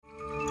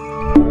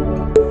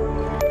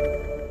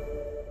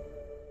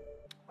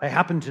I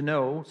happen to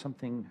know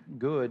something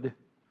good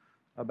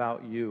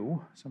about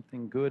you,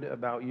 something good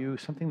about you,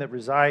 something that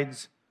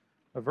resides,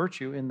 a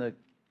virtue in the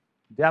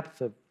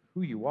depth of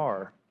who you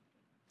are.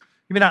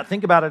 You may not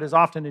think about it as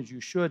often as you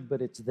should,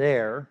 but it's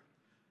there.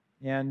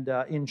 And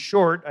in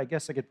short, I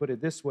guess I could put it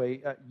this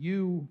way,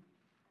 you,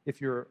 if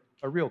you're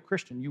a real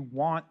Christian, you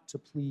want to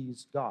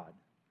please God.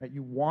 Right?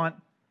 You want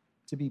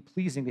to be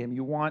pleasing to Him.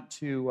 You want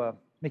to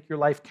make your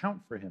life count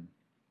for Him.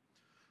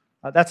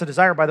 That's a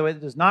desire, by the way, that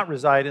does not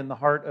reside in the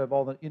heart of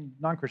all the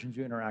non-Christians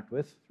you interact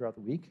with throughout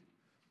the week.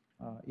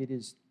 It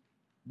is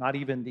not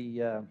even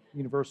the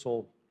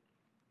universal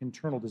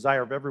internal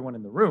desire of everyone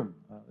in the room.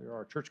 There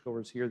are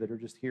churchgoers here that are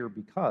just here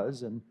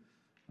because, and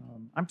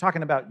I'm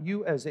talking about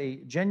you as a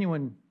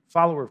genuine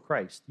follower of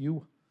Christ.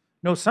 You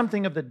know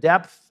something of the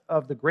depth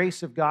of the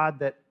grace of God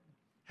that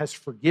has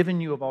forgiven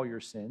you of all your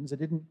sins. It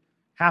didn't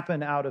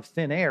happen out of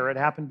thin air. It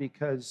happened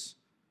because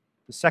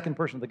the second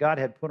person of the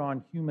Godhead put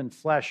on human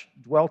flesh,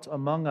 dwelt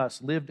among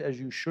us, lived as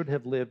you should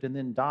have lived, and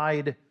then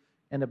died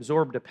and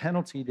absorbed a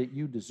penalty that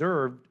you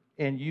deserved,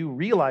 and you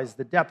realize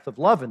the depth of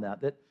love in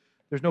that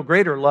there's no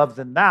greater love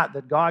than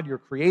that God, your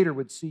Creator,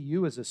 would see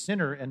you as a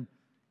sinner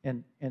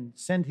and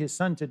send His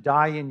Son to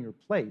die in your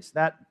place.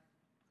 That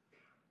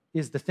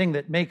is the thing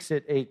that makes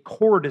it a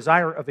core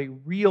desire of a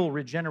real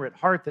regenerate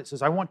heart that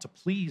says, I want to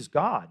please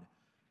God.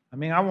 I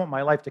mean, I want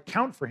my life to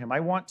count for Him. I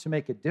want to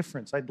make a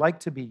difference. I'd like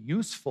to be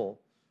useful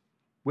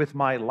with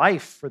my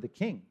life for the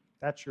King.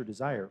 That's your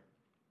desire.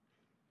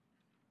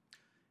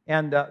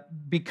 And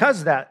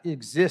because that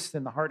exists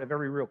in the heart of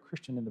every real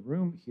Christian in the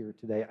room here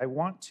today, I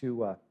want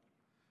to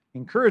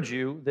encourage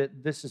you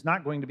that this is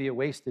not going to be a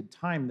wasted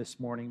time this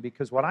morning,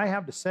 because what I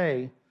have to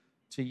say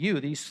to you,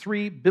 these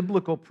three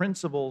biblical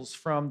principles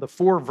from the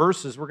 4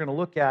 verses we're going to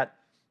look at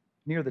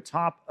near the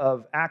top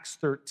of Acts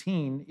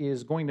 13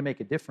 is going to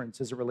make a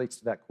difference as it relates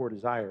to that core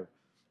desire.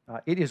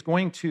 It is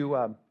going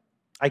to,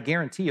 I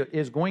guarantee you, it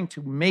is going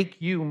to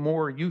make you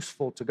more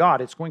useful to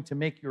God. It's going to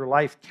make your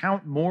life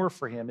count more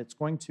for Him. It's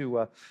going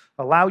to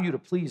allow you to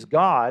please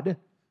God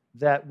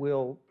that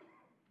will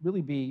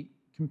really be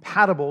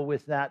compatible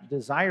with that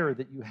desire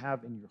that you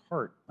have in your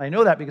heart. I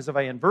know that because if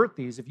I invert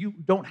these, if you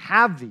don't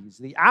have these,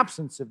 the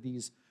absence of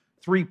these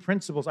 3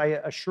 principles, I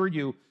assure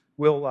you,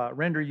 will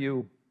render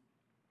you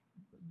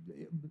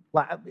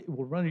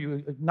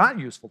not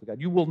useful to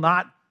God. You will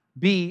not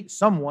be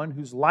someone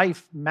whose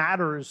life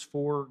matters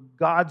for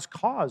God's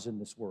cause in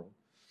this world.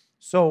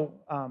 So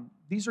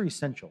these are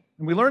essential.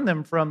 And we learn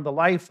them from the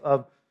life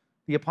of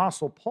the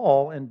Apostle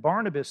Paul and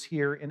Barnabas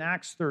here in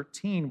Acts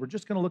 13. We're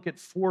just going to look at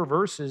 4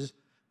 verses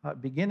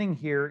beginning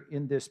here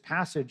in this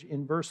passage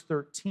in verse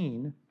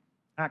 13,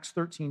 Acts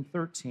 13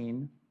 through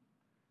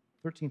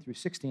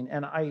 16.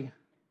 And I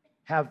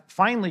have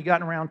finally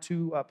gotten around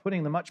to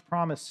putting the much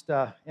promised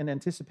and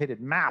anticipated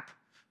map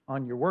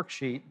on your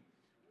worksheet.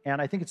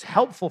 And I think it's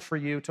helpful for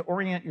you to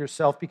orient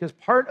yourself, because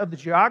part of the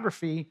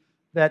geography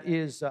that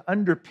is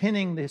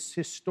underpinning this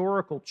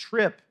historical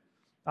trip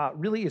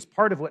really is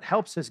part of what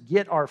helps us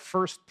get our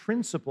first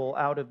principle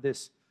out of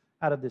this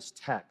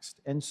text.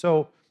 And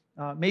so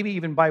maybe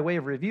even by way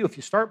of review, if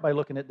you start by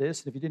looking at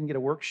this, and if you didn't get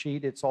a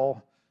worksheet, it's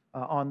all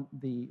on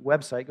the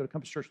website. Go to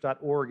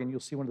compasschurch.org, and you'll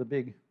see one of the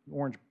big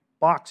orange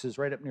boxes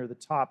right up near the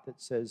top that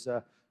says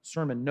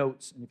Sermon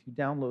Notes. And if you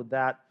download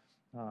that,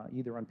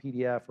 either on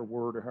PDF or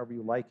Word or however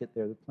you like it,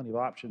 there are plenty of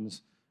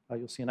options.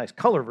 You'll see a nice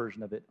color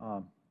version of it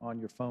on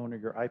your phone or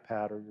your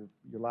iPad or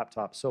your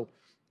laptop. So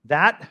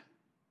that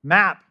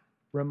map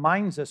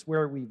reminds us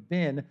where we've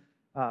been,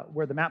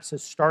 where the map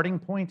says starting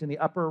point in the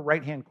upper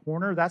right-hand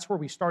corner. That's where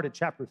we started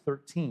chapter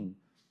 13.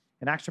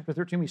 In Acts chapter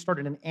 13, we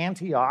started in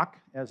Antioch,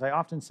 as I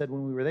often said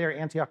when we were there,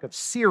 Antioch of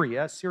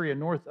Syria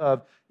north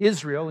of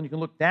Israel. And you can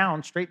look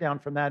down, straight down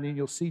from that, and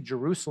you'll see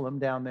Jerusalem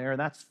down there. And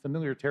that's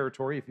familiar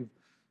territory if you've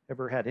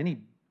ever had any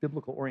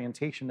biblical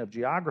orientation of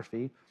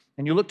geography.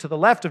 And you look to the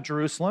left of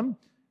Jerusalem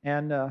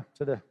and to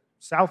the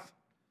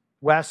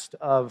southwest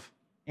of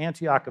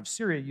Antioch of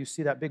Syria, you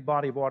see that big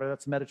body of water.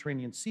 That's the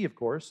Mediterranean Sea, of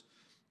course.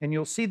 And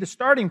you'll see the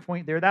starting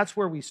point there. That's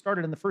where we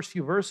started in the first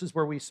few verses,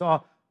 where we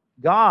saw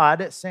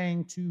God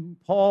saying to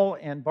Paul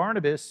and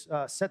Barnabas,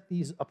 set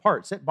these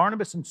apart. Set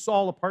Barnabas and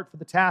Saul apart for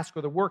the task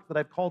or the work that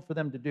I've called for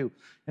them to do.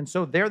 And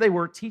so there they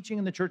were, teaching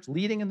in the church,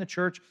 leading in the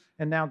church.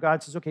 And now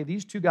God says, okay,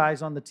 these 2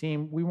 guys on the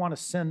team, we want to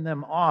send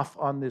them off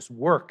on this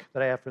work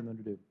that I have for them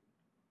to do.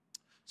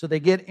 So they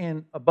get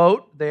in a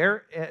boat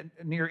there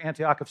near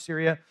Antioch of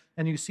Syria,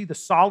 and you see the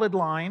solid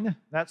line.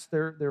 That's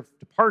their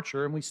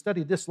departure. And we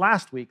studied this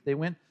last week. They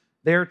went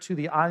there to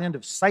the island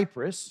of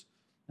Cyprus.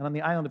 And on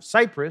the island of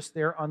Cyprus,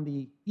 they're on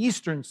the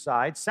eastern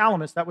side,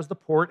 Salamis, that was the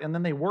port, and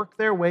then they worked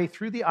their way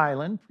through the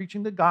island,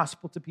 preaching the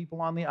gospel to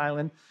people on the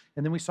island.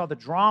 And then we saw the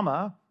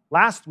drama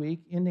last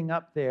week, ending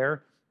up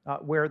there,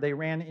 where they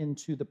ran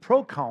into the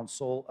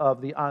proconsul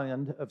of the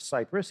island of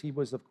Cyprus. He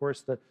was, of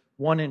course, the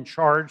one in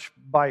charge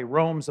by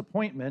Rome's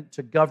appointment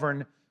to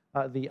govern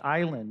the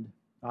island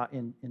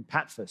in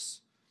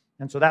Patmos.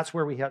 And so that's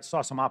where we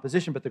saw some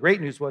opposition. But the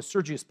great news was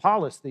Sergius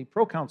Paulus, the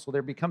proconsul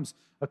there, becomes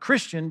a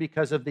Christian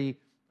because of the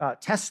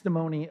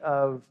testimony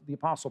of the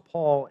Apostle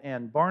Paul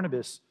and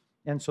Barnabas.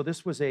 And so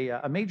this was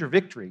a major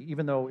victory,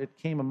 even though it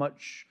came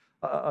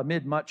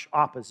amid much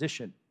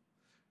opposition.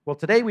 Well,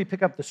 today we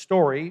pick up the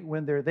story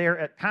when they're there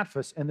at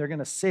Paphos, and they're going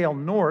to sail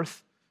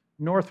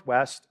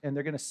northwest, and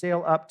they're going to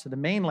sail up to the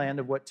mainland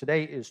of what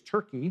today is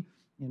Turkey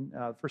in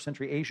first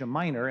century Asia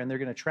Minor, and they're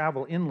going to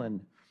travel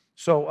inland.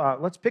 So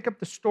let's pick up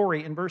the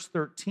story in verse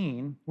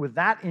 13 with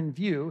that in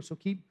view. So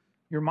keep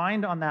your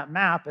mind on that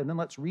map, and then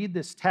let's read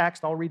this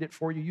text. I'll read it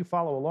for you. You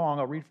follow along.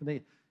 I'll read from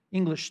the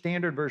English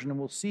Standard Version, and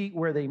we'll see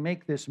where they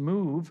make this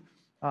move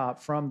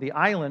from the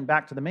island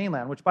back to the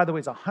mainland, which, by the way,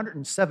 is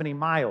 170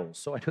 miles.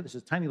 So I know this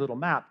is a tiny little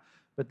map,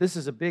 but this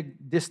is a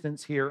big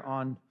distance here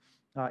on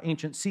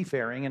ancient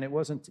seafaring, and it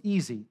wasn't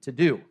easy to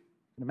do. You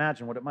can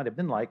imagine what it might have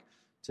been like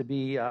to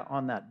be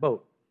on that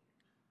boat.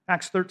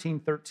 Acts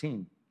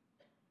 13:13.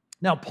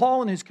 Now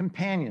Paul and his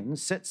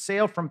companions set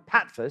sail from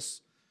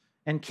Paphos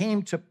and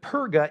came to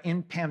Perga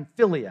in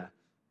Pamphylia.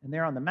 And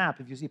there on the map,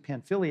 if you see,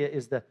 Pamphylia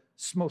is the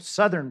most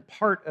southern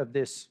part of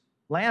this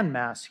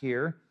landmass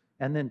here.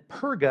 And then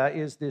Perga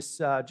is this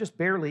just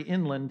barely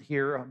inland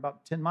here,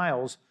 about 10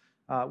 miles,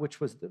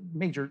 which was the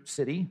major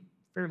city,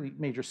 fairly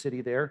major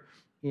city there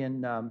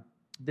in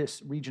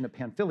this region of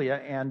Pamphylia.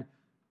 And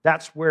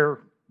that's where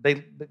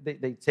they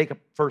take a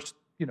first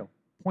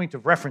point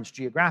of reference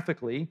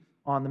geographically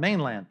on the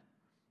mainland.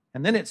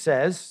 And then it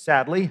says,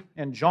 sadly,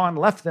 and John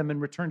left them and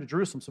returned to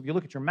Jerusalem. So if you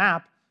look at your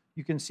map,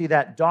 you can see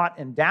that dot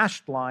and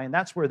dashed line.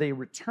 That's where they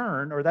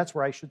return, or that's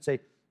where I should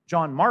say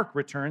John Mark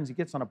returns. He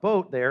gets on a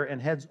boat there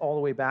and heads all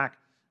the way back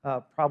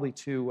probably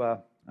to,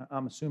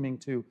 I'm assuming,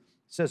 to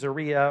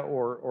Caesarea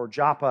or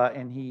Joppa,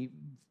 and he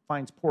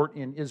finds port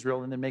in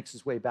Israel and then makes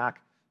his way back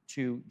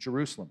to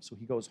Jerusalem. So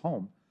he goes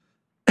home.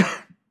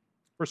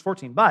 Verse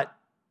 14, but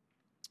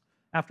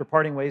after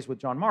parting ways with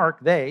John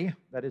Mark, they,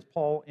 that is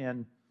Paul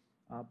and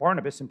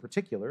Barnabas in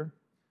particular,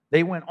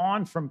 they went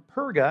on from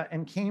Perga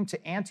and came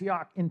to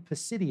Antioch in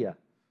Pisidia.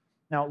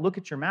 Now look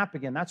at your map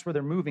again. That's where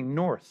they're moving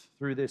north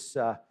through this,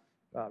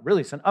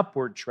 really it's an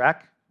upward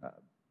trek.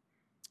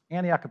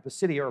 Antioch of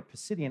Pisidia, or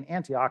Pisidian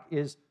Antioch,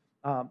 is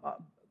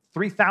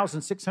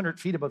 3,600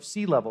 feet above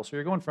sea level. So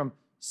you're going from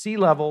sea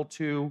level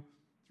to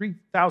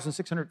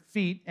 3,600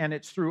 feet, and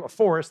it's through a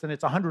forest, and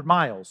it's 100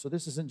 miles. So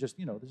this isn't just,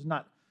 this is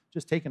not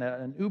just taking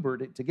an Uber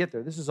to get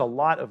there. This is a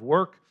lot of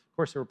work. Of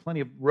course, there were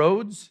plenty of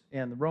roads,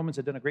 and the Romans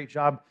had done a great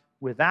job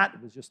with that.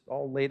 It was just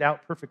all laid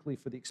out perfectly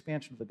for the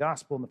expansion of the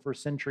gospel in the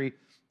first century,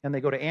 and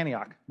they go to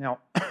Antioch. Now,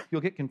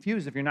 you'll get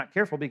confused if you're not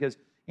careful, because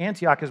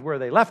Antioch is where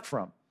they left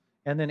from,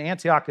 and then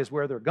Antioch is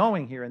where they're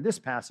going here in this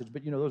passage,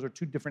 but those are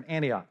two different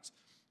Antiochs.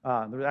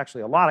 There's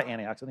actually a lot of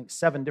Antiochs, I think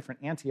 7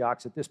 different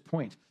Antiochs at this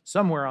point,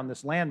 somewhere on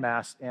this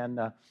landmass, and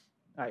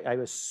I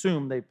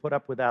assume they put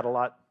up with that a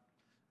lot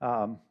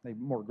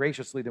more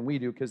graciously than we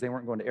do, because they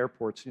weren't going to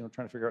airports, trying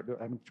to figure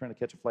out, I'm trying to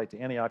catch a flight to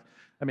Antioch.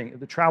 I mean,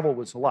 the travel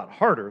was a lot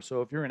harder,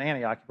 so if you're in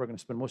Antioch, you're probably going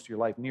to spend most of your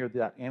life near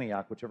that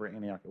Antioch, whichever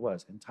Antioch it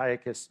was.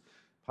 Antiochus,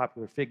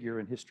 popular figure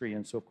in history,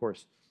 and so, of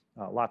course,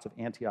 lots of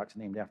Antiochs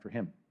named after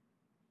him.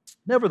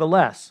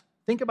 Nevertheless,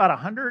 think about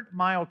a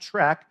 100-mile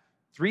trek,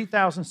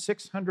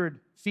 3,600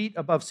 feet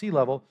above sea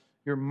level.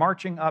 You're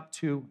marching up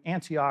to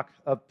Antioch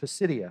of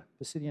Pisidia,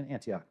 Pisidian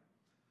Antioch.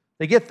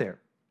 They get there.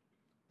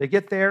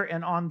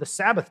 And on the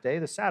Sabbath day,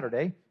 the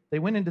Saturday, they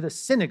went into the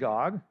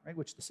synagogue, right?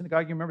 Which the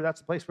synagogue, you remember,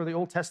 that's the place where the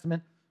Old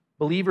Testament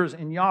believers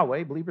in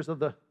Yahweh, believers of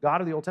the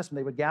God of the Old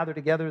Testament, they would gather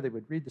together, they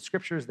would read the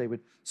scriptures, they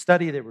would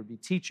study, there would be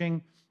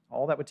teaching.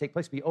 All that would take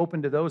place, be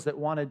open to those that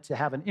wanted to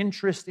have an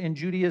interest in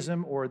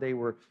Judaism, or they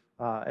were,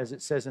 as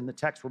it says in the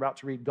text we're about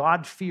to read,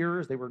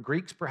 God-fearers. They were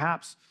Greeks,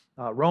 perhaps,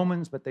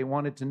 Romans, but they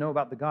wanted to know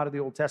about the God of the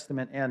Old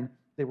Testament, and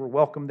they were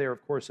welcome there,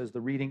 of course, as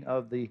the reading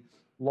of the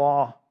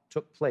law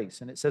took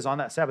place. And it says on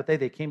that Sabbath day,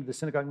 they came to the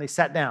synagogue and they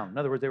sat down. In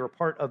other words, they were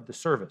part of the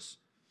service.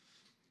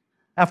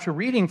 After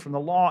reading from the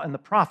law and the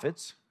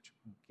prophets, which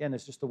again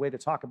is just a way to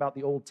talk about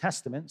the Old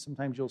Testament,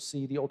 sometimes you'll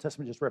see the Old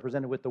Testament just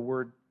represented with the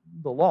word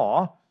the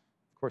law.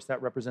 Of course, that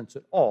represents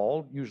it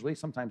all, usually.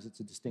 Sometimes it's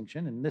a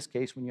distinction. In this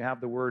case, when you have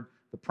the word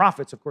the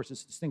prophets, of course,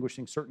 it's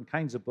distinguishing certain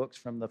kinds of books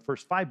from the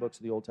first 5 books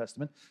of the Old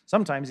Testament.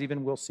 Sometimes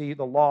even we'll see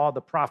the law,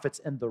 the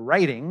prophets, and the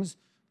writings.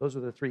 Those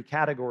are the 3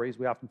 categories.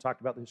 We often talked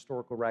about the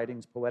historical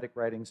writings, poetic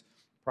writings,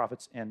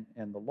 prophets, and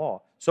the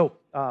law. So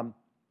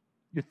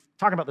you're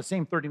talking about the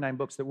same 39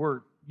 books that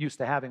we're used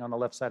to having on the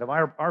left side of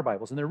our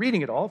Bibles. And they're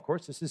reading it all, of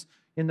course. This is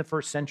in the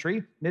first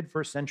century,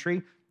 mid-first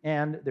century.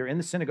 And they're in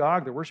the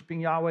synagogue. They're worshiping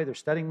Yahweh. They're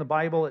studying the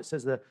Bible. It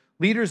says the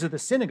leaders of the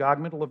synagogue,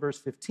 middle of verse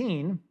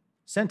 15,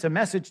 sent a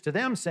message to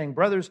them saying,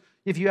 "Brothers,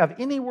 if you have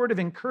any word of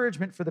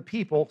encouragement for the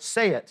people,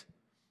 say it."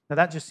 Now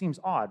that just seems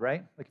odd,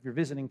 right? Like if you're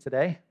visiting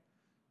today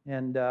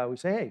and we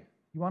say, "Hey,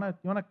 you want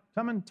to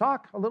come and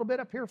talk a little bit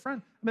up here,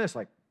 friend?" I mean, it's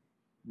like,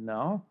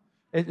 no.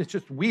 It's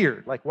just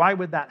weird. Like, why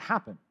would that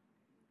happen?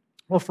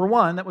 Well, for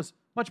one, that was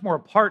much more a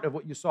part of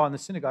what you saw in the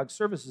synagogue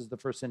services of the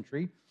first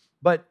century.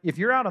 But if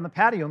you're out on the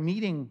patio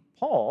meeting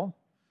Paul,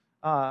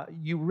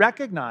 you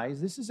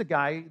recognize this is a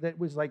guy that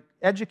was like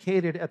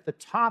educated at the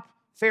top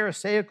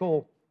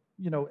Pharisaical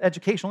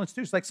educational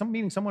institutions, like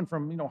meeting someone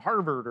from,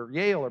 Harvard or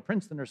Yale or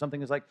Princeton or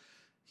something, is like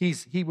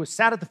he was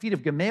sat at the feet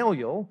of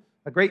Gamaliel,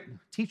 a great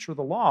teacher of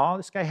the law.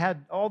 This guy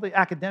had all the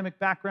academic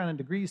background and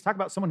degrees. Talk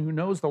about someone who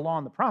knows the law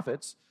and the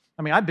prophets.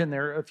 I mean, I've been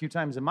there a few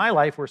times in my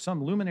life where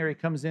some luminary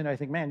comes in, I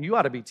think, man, you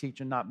ought to be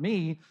teaching, not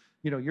me.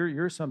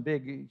 You're some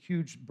big,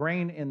 huge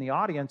brain in the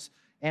audience.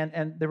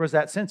 And there was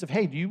that sense of,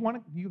 hey, you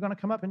going to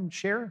come up and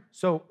share?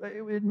 So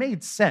it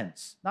made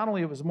sense. Not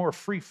only it was more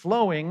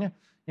free-flowing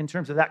in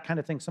terms of that kind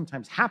of thing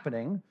sometimes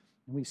happening,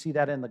 and we see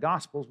that in the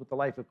Gospels with the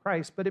life of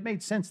Christ, but it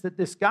made sense that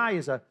this guy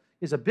is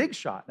a big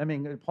shot. I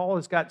mean, Paul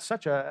has got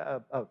such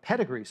a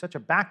pedigree, such a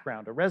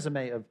background, a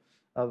resume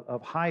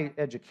of high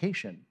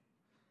education.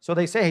 So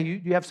they say,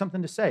 hey, you have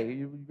something to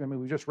say.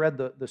 We just read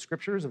the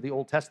scriptures of the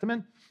Old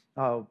Testament.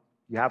 You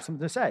have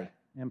something to say.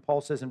 And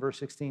Paul says in verse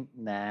 16,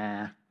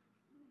 nah,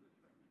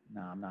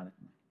 I'm not.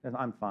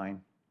 I'm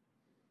fine.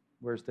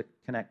 Where's the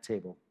connect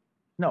table?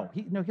 No,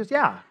 he goes,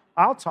 yeah,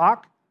 I'll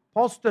talk.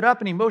 Paul stood up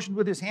and he motioned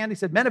with his hand. He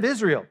said, men of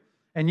Israel,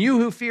 and you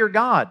who fear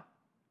God,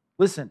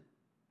 listen.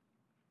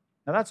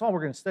 Now that's all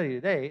we're going to study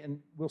today, and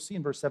we'll see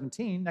in verse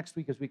 17. Next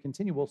week as we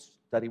continue, we'll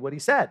study what he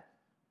said.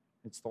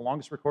 It's the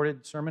longest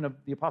recorded sermon of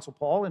the Apostle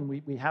Paul, and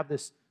we have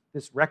this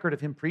record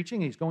of him preaching.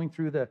 He's going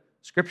through the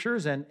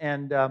scriptures,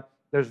 and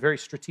there's very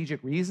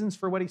strategic reasons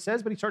for what he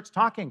says, but he starts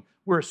talking.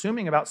 We're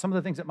assuming about some of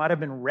the things that might have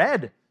been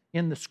read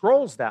in the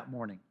scrolls that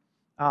morning.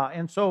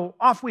 And so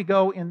off we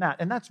go in that.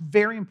 And that's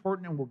very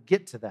important, and we'll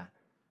get to that.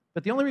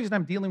 But the only reason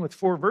I'm dealing with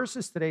 4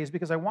 verses today is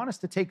because I want us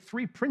to take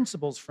 3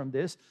 principles from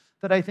this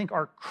that I think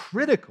are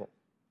critical,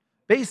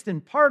 based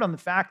in part on the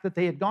fact that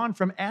they had gone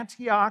from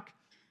Antioch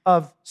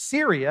of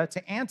Syria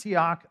to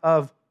Antioch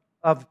of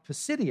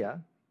Pisidia,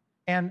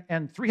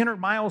 and 300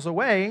 miles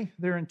away,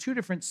 they're in 2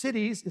 different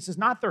cities. This is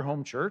not their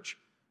home church,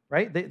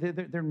 right?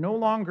 They're no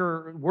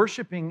longer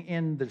worshiping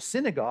in the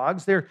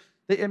synagogues. They're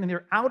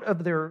out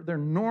of their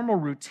normal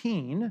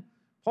routine.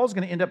 Paul's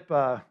going to end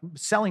up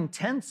selling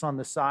tents on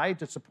the side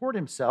to support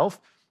himself.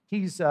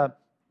 He's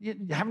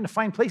having to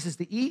find places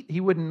to eat he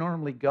wouldn't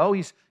normally go.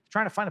 He's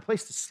trying to find a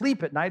place to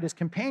sleep at night. His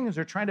companions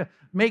are trying to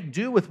make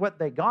do with what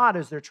they got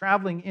as they're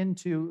traveling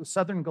into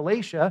southern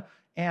Galatia,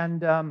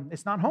 and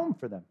it's not home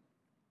for them.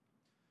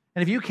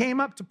 And if you came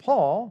up to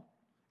Paul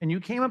and you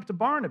came up to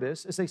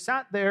Barnabas as they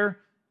sat there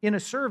in a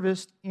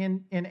service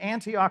in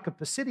Antioch of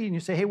Pisidia, and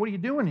you say, hey, what are you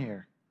doing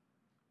here?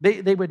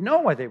 They would know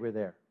why they were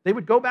there. They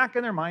would go back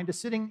in their mind to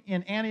sitting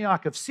in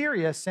Antioch of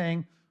Syria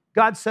saying,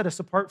 God set us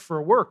apart for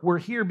a work. We're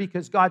here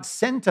because God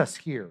sent us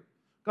here.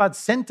 God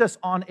sent us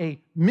on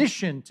a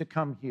mission to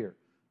come here,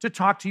 to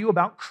talk to you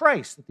about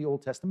Christ that the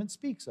Old Testament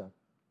speaks of.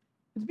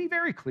 It'd be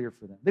very clear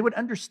for them. They would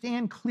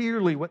understand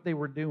clearly what they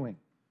were doing.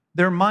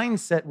 Their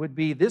mindset would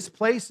be, this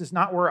place is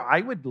not where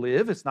I would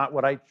live. It's not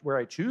where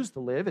I choose to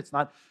live. It's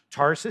not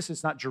Tarsus.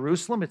 It's not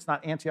Jerusalem. It's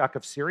not Antioch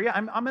of Syria.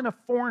 I'm in a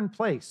foreign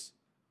place,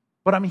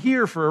 but I'm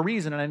here for a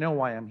reason, and I know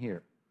why I'm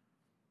here.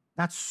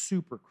 That's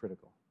super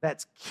critical.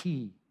 That's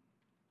key.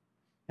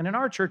 And in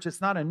our church,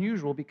 it's not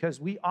unusual because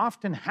we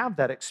often have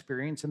that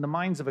experience in the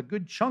minds of a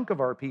good chunk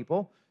of our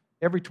people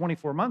every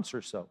 24 months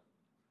or so.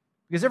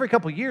 Because every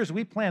couple of years,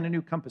 we plan a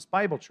new Compass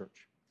Bible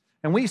Church.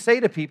 And we say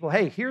to people,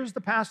 hey, here's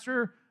the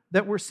pastor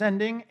that we're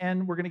sending,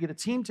 and we're going to get a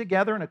team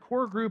together and a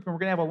core group, and we're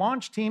going to have a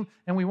launch team,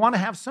 and we want to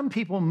have some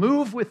people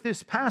move with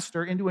this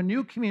pastor into a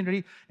new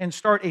community and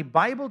start a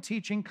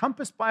Bible-teaching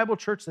Compass Bible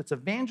Church that's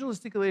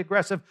evangelistically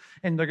aggressive,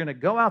 and they're going to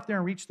go out there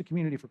and reach the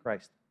community for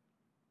Christ.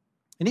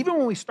 And even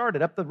when we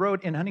started up the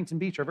road in Huntington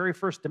Beach, our very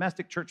first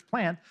domestic church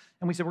plant,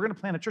 and we said, we're going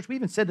to plant a church, we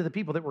even said to the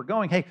people that were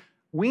going, hey,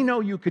 we know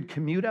you could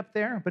commute up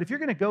there, but if you're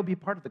going to go be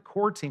part of the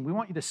core team, we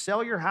want you to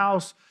sell your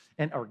house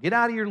or get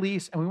out of your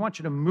lease, and we want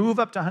you to move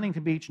up to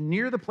Huntington Beach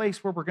near the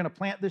place where we're going to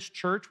plant this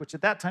church, which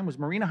at that time was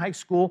Marina High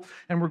School,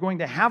 and we're going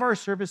to have our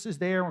services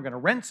there. We're going to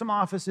rent some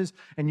offices,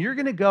 and you're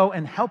going to go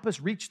and help us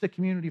reach the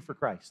community for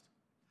Christ.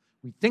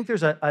 We think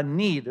there's a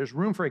need. There's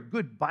room for a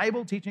good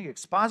Bible teaching,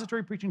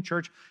 expository preaching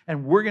church,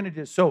 and we're going to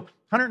do so.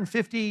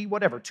 150,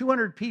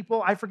 200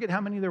 people, I forget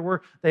how many there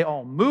were. They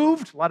all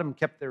moved. A lot of them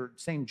kept their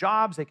same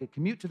jobs. They could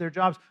commute to their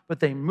jobs,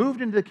 but they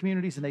moved into the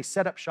communities and they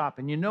set up shop.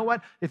 And you know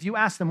what? If you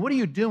ask them, what are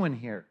you doing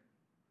here?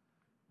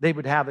 They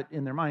would have it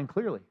in their mind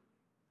clearly.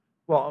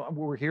 Well,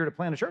 we're here to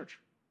plant a church.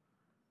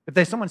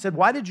 If someone said,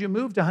 why did you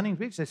move to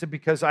Huntington Beach? They said,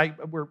 because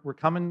we're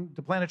coming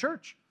to plant a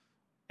church.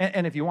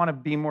 And if you want to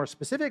be more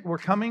specific, we're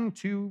coming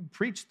to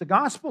preach the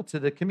gospel to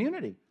the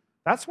community.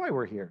 That's why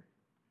we're here.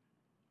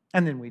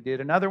 And then we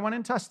did another one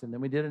in Tustin.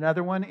 Then we did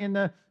another one in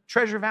the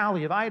Treasure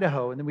Valley of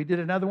Idaho. And then we did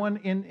another one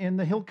in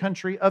the hill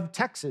country of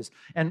Texas.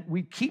 And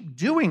we keep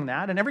doing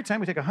that. And every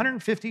time we take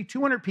 150,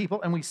 200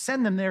 people and we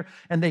send them there,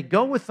 and they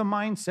go with the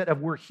mindset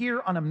of we're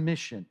here on a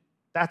mission.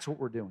 That's what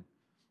we're doing.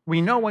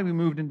 We know why we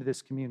moved into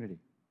this community.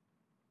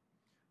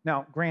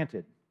 Now,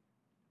 granted,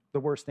 the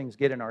worst things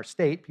get in our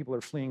state. People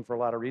are fleeing for a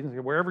lot of reasons.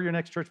 Wherever your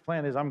next church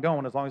plant is, I'm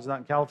going, as long as it's not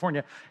in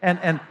California.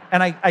 And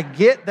I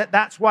get that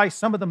that's why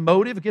some of the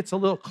motive gets a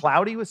little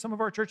cloudy with some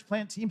of our church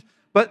plant teams.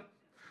 But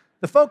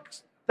the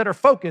folks that are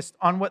focused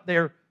on what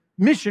their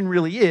mission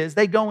really is,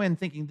 they go in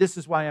thinking, this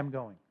is why I'm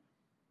going.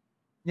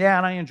 Yeah,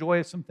 and I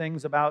enjoy some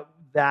things about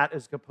that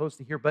as opposed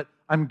to here, but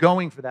I'm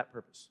going for that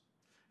purpose.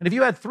 And if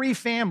you had 3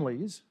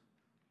 families,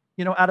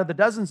 out of the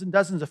dozens and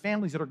dozens of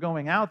families that are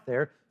going out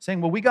there saying,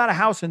 well, we got a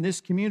house in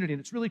this community, and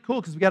it's really cool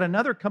because we got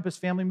another Compass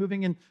family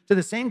moving into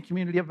the same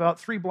community about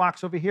 3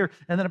 blocks over here,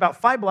 and then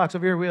about 5 blocks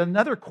over here, we have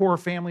another core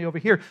family over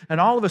here,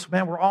 and all of us,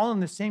 man, we're all in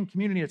the same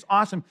community. It's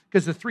awesome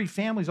because the 3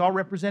 families all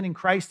representing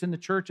Christ and the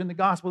church and the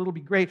gospel. It'll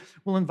be great.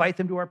 We'll invite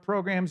them to our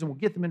programs, and we'll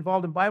get them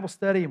involved in Bible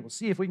study, and we'll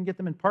see if we can get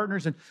them in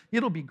partners, and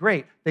it'll be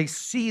great. They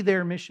see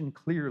their mission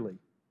clearly.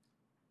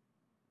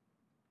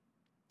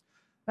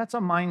 That's a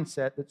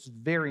mindset that's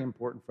very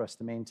important for us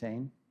to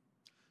maintain,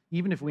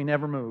 even if we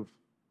never move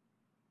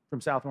from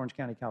South Orange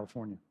County,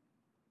 California.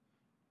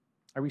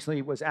 I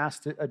recently was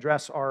asked to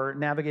address our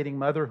Navigating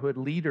Motherhood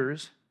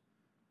leaders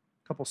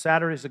a couple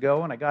Saturdays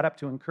ago, and I got up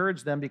to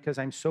encourage them because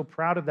I'm so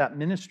proud of that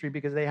ministry,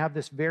 because they have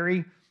this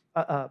very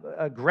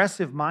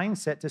aggressive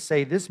mindset to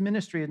say this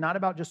ministry is not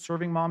about just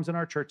serving moms in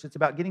our church. It's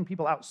about getting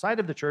people outside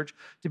of the church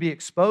to be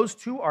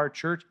exposed to our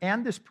church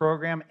and this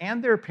program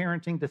and their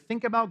parenting, to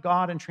think about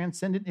God and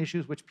transcendent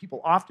issues, which people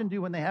often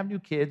do when they have new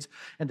kids,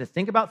 and to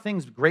think about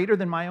things greater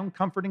than my own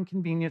comfort and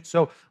convenience.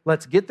 So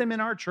let's get them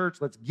in our church.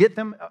 Let's get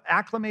them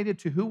acclimated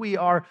to who we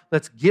are.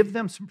 Let's give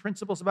them some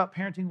principles about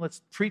parenting.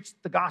 Let's preach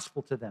the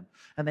gospel to them.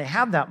 And they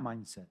have that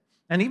mindset.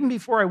 And even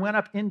before I went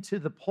up into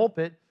the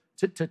pulpit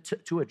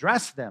to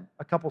address them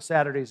a couple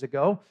Saturdays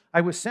ago,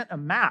 I was sent a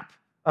map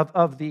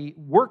of the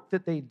work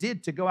that they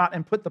did to go out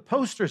and put the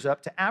posters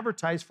up to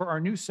advertise for our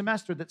new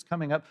semester that's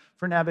coming up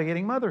for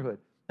Navigating Motherhood.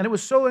 And it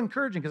was so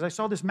encouraging because I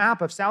saw this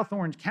map of South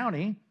Orange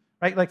County,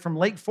 right, like from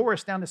Lake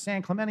Forest down to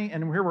San Clemente,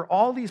 and here were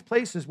all these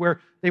places where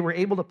they were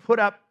able to put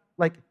up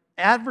like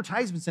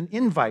advertisements and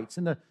invites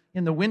in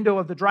the window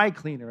of the dry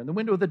cleaner, in the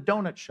window of the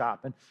donut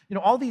shop, and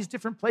all these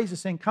different places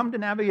saying, come to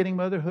Navigating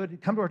Motherhood,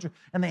 come to our church.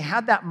 And they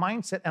had that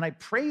mindset, and I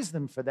praised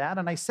them for that.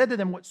 And I said to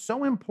them, what's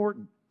so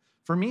important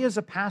for me as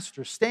a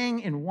pastor, staying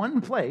in one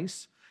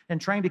place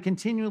and trying to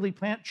continually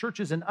plant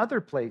churches in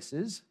other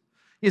places,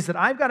 is that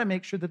I've got to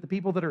make sure that the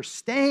people that are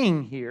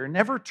staying here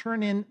never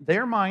turn in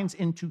their minds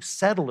into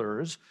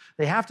settlers.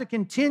 They have to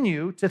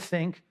continue to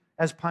think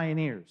as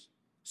pioneers,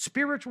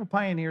 spiritual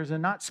pioneers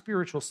and not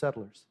spiritual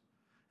settlers.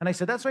 And I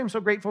said, that's why I'm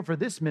so grateful for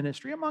this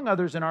ministry, among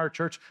others in our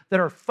church, that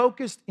are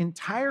focused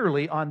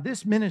entirely on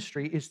this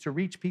ministry is to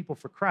reach people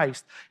for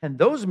Christ. And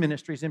those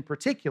ministries in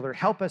particular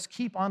help us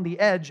keep on the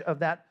edge of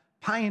that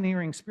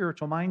pioneering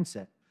spiritual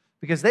mindset.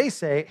 Because they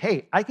say,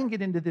 hey, I can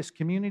get into this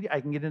community, I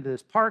can get into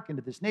this park,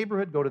 into this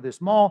neighborhood, go to this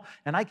mall,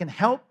 and I can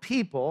help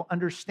people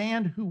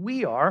understand who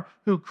we are,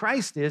 who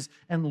Christ is,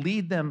 and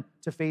lead them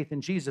to faith in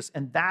Jesus.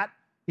 And that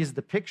is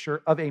the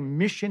picture of a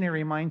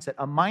missionary mindset,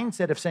 a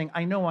mindset of saying,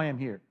 I know I am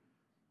here.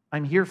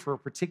 I'm here for a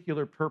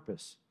particular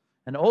purpose.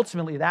 And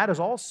ultimately, that is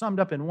all summed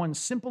up in one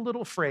simple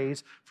little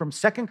phrase from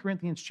 2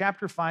 Corinthians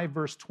chapter 5,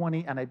 verse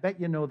 20, and I bet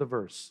you know the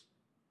verse.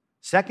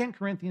 2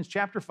 Corinthians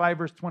chapter 5,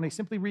 verse 20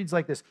 simply reads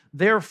like this: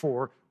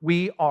 therefore,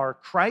 we are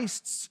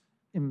Christ's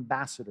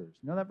ambassadors.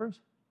 You know that verse?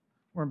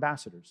 We're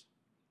ambassadors.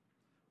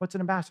 What's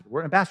an ambassador? We're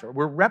an ambassador.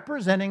 We're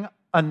representing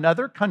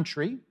another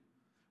country.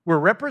 We're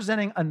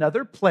representing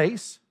another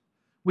place.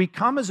 We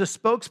come as a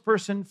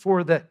spokesperson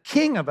for the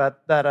king of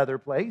that other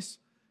place.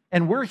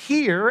 And we're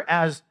here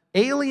as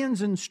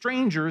aliens and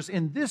strangers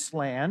in this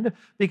land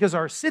because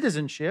our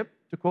citizenship,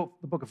 to quote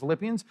the book of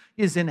Philippians,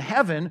 is in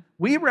heaven.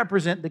 We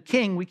represent the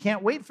king. We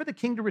can't wait for the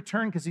king to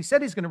return because he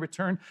said he's going to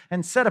return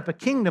and set up a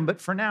kingdom.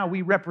 But for now,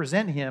 we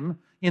represent him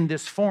in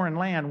this foreign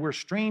land. We're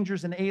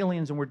strangers and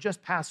aliens, and we're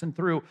just passing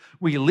through.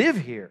 We live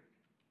here,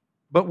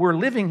 but we're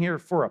living here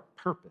for a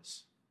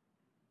purpose.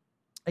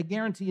 I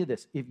guarantee you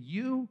this. If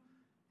you,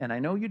 and I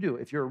know you do,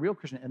 if you're a real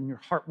Christian and in your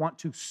heart want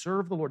to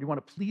serve the Lord, you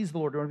want to please the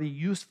Lord, you want to be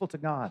useful to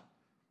God,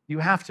 you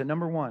have to,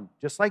 number one,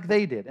 just like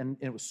they did, and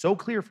it was so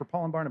clear for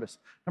Paul and Barnabas,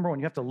 number one,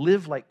 you have to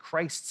live like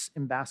Christ's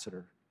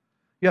ambassador.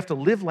 You have to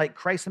live like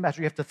Christ's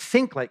ambassador. You have to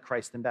think like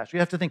Christ's ambassador. You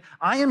have to think,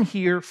 I am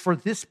here for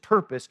this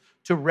purpose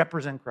to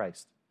represent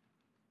Christ.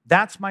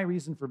 That's my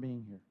reason for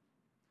being here.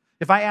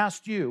 If I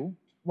asked you,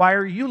 why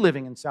are you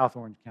living in South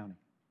Orange County?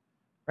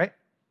 Right?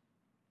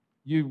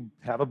 You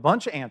have a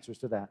bunch of answers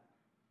to that.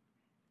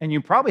 And you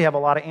probably have a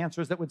lot of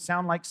answers that would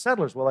sound like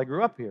settlers. Well, I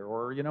grew up here,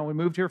 or, we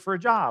moved here for a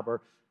job,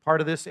 or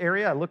part of this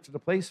area. I looked at a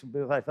place,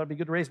 I thought it'd be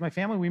good to raise my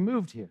family. We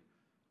moved here.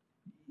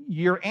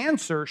 Your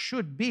answer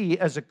should be,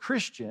 as a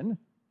Christian,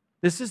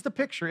 this is the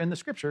picture in the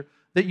scripture,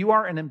 that you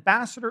are an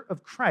ambassador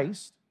of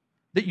Christ,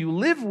 that you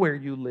live where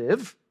you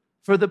live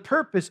for the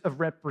purpose of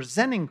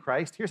representing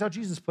Christ. Here's how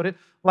Jesus put it: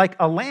 like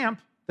a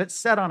lamp that's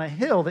set on a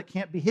hill that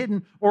can't be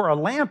hidden, or a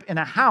lamp in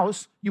a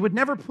house, you would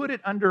never put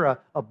it under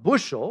a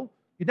bushel.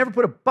 You'd never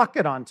put a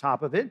bucket on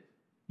top of it.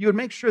 You would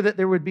make sure that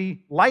there would be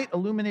light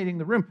illuminating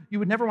the room. You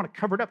would never want to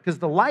cover it up because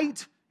the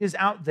light is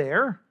out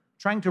there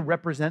trying to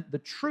represent the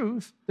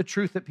truth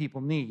that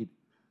people need.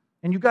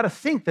 And you've got to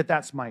think that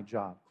that's my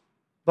job.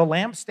 The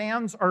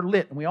lampstands are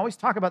lit, and we always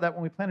talk about that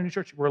when we plant a new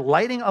church. We're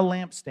lighting a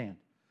lampstand.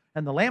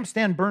 And the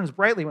lampstand burns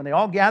brightly when they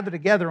all gather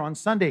together on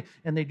Sunday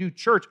and they do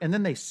church, and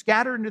then they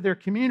scatter into their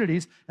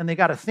communities, and they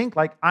got to think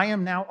like, I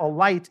am now a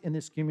light in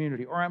this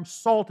community, or I'm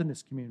salt in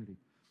this community.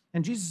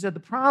 And Jesus said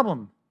the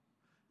problem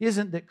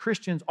isn't that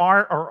Christians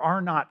are or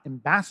are not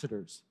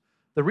ambassadors.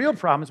 The real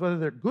problem is whether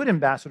they're good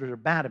ambassadors or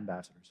bad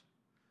ambassadors.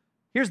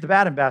 Here's the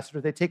bad ambassador.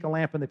 They take a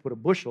lamp and they put a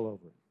bushel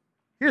over it.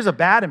 Here's a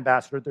bad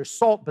ambassador. They're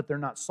salt, but they're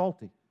not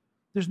salty.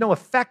 There's no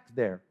effect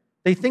there.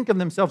 They think of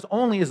themselves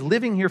only as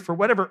living here for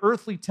whatever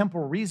earthly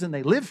temporal reason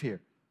they live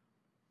here.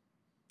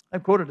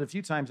 I've quoted it a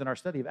few times in our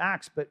study of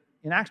Acts, but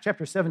in Acts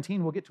chapter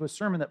 17, we'll get to a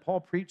sermon that Paul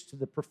preached to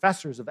the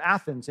professors of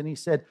Athens, and he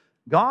said,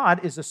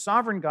 God is a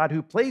sovereign God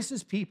who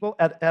places people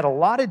at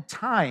allotted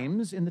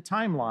times in the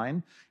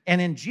timeline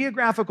and in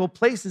geographical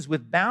places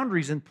with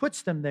boundaries and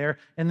puts them there,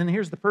 and then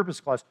here's the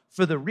purpose clause,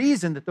 for the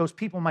reason that those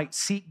people might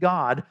seek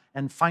God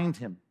and find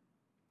him.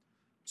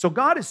 So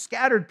God has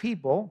scattered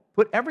people,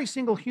 put every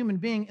single human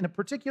being in a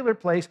particular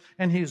place,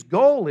 and his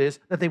goal is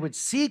that they would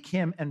seek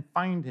him and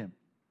find him.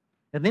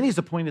 And then he's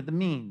appointed the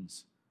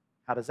means.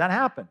 How does that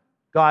happen?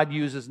 God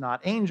uses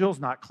not angels,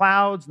 not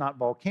clouds, not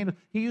volcanoes.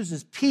 He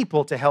uses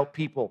people to help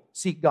people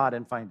seek God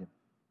and find him.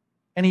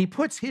 And he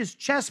puts his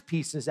chess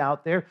pieces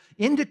out there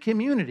into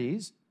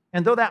communities,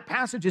 and though that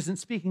passage isn't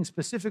speaking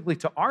specifically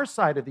to our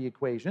side of the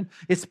equation,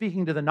 it's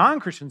speaking to the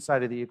non-Christian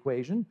side of the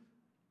equation.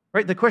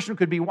 Right? The question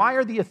could be, why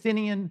are the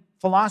Athenian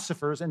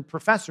philosophers and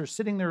professors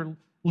sitting there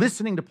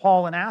listening to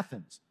Paul in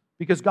Athens?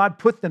 Because God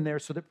put them there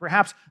so that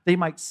perhaps they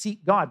might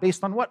seek God.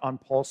 Based on what? On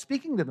Paul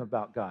speaking to them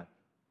about God.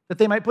 That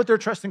they might put their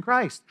trust in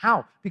Christ.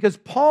 How? Because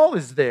Paul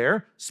is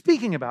there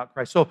speaking about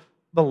Christ. So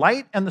the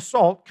light and the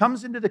salt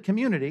comes into the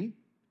community,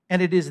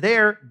 and it is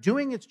there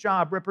doing its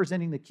job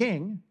representing the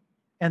king,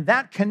 and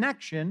that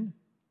connection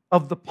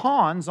of the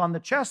pawns on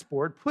the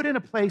chessboard put in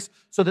a place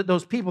so that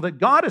those people that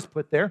God has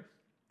put there,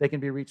 they can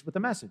be reached with a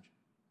message.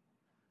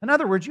 In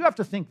other words, you have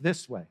to think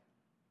this way.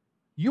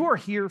 You are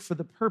here for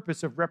the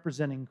purpose of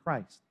representing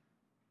Christ,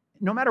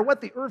 no matter what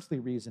the earthly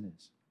reason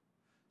is.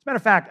 As a matter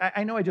of fact,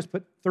 I know I just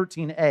put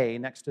 13a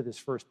next to this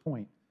first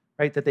point,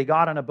 right? That they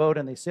got on a boat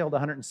and they sailed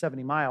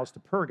 170 miles to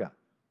Perga.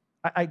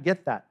 I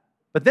get that.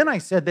 But then I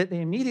said that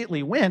they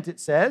immediately went, it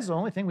says, the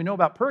only thing we know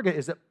about Perga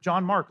is that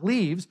John Mark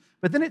leaves,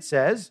 but then it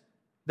says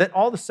that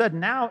all of a sudden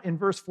now in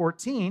verse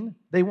 14,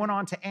 they went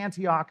on to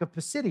Antioch of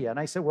Pisidia. And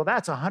I said, well,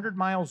 that's 100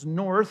 miles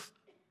north,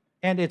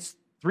 and it's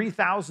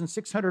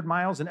 3,600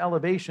 miles in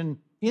elevation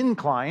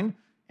incline.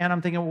 And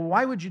I'm thinking, well,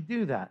 why would you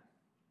do that?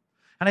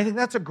 And I think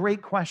that's a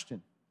great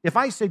question. If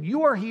I said,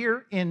 you are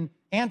here in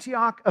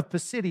Antioch of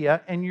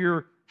Pisidia, and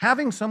you're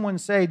having someone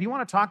say, do you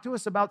want to talk to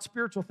us about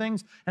spiritual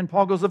things? And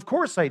Paul goes, of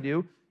course I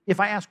do. If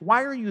I ask,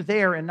 why are you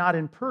there and not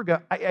in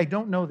Perga? I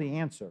don't know the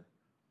answer.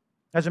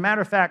 As a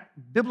matter of fact,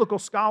 biblical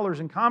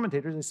scholars and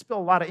commentators, they spill a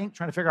lot of ink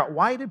trying to figure out,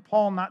 why did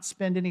Paul not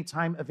spend any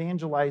time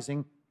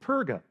evangelizing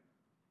Perga?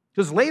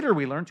 Because later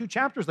we learn, 2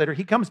 chapters later,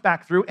 he comes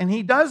back through and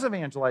he does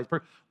evangelize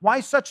Perga.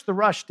 Why such the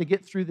rush to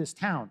get through this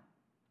town?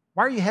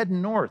 Why are you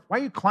heading north? Why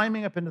are you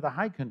climbing up into the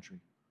high country?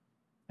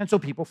 And so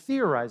people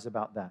theorize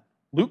about that.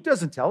 Luke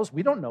doesn't tell us.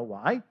 We don't know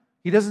why.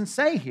 He doesn't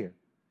say here.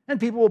 And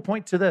people will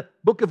point to the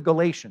book of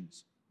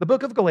Galatians. The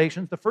book of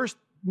Galatians, the first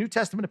New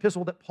Testament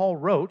epistle that Paul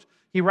wrote,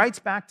 he writes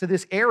back to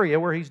this area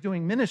where he's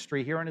doing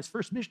ministry here on his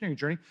first missionary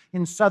journey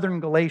in southern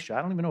Galatia.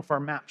 I don't even know if our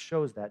map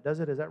shows that. Does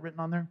it? Is that written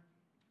on there?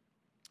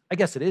 I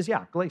guess it is,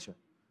 yeah, Galatia.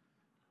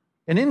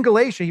 And in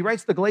Galatia, he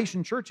writes the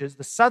Galatian churches,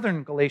 the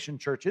southern Galatian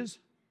churches.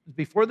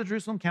 Before the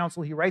Jerusalem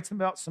Council, he writes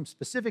about some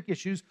specific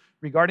issues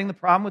regarding the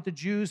problem with the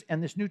Jews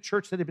and this new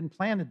church that had been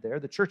planted there,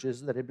 the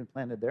churches that had been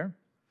planted there.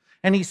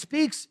 And he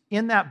speaks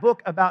in that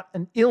book about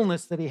an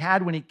illness that he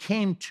had when he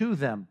came to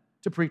them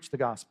to preach the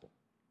gospel.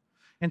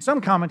 And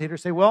some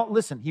commentators say, well,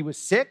 listen, he was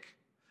sick,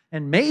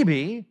 and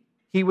maybe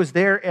he was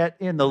there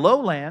in the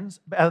lowlands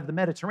of the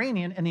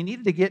Mediterranean, and he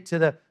needed to get to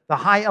the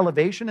high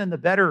elevation and the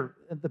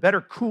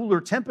better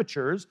cooler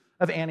temperatures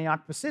of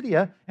Antioch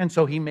Pisidia, and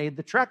so he made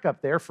the trek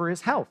up there for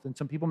his health. And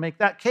some people make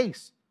that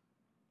case.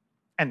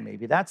 And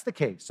maybe that's the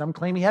case. Some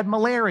claim he had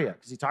malaria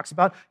because he talks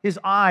about his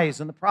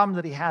eyes and the problem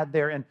that he had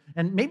there.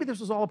 And maybe this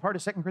was all a part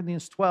of 2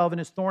 Corinthians 12 and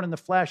his thorn in the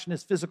flesh and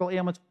his physical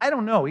ailments. I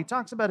don't know. He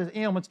talks about his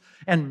ailments,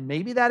 and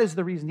maybe that is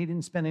the reason he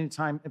didn't spend any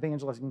time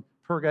evangelizing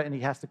Perga and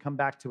he has to come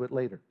back to it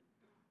later.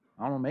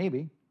 I don't know,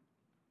 maybe.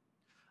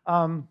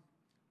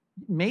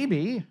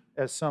 Maybe,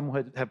 as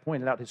some have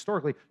pointed out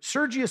historically,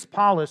 Sergius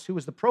Paulus, who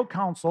was the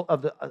proconsul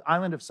of the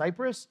island of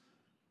Cyprus,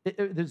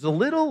 there's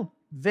a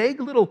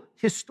vague little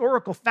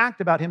historical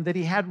fact about him that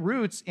he had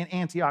roots in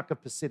Antioch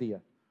of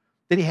Pisidia,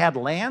 that he had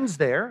lands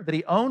there, that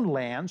he owned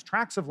lands,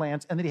 tracts of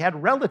lands, and that he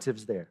had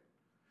relatives there.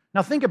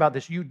 Now think about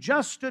this. You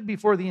just stood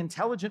before the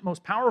intelligent,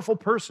 most powerful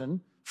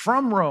person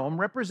from Rome,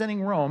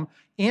 representing Rome,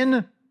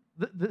 in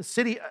the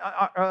city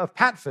of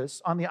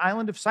Patmos on the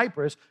island of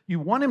Cyprus.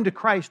 You won him to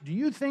Christ. Do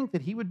you think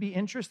that he would be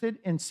interested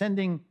in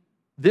sending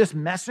this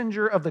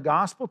messenger of the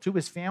gospel to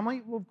his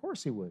family? Well, of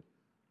course he would.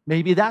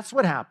 Maybe that's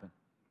what happened.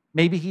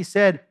 Maybe he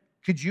said,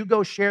 could you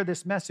go share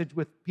this message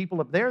with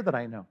people up there that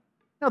I know?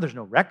 Now, there's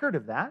no record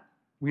of that.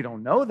 We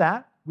don't know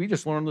that. We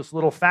just learned this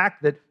little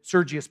fact that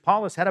Sergius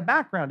Paulus had a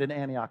background in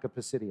Antioch of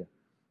Pisidia.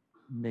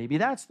 Maybe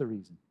that's the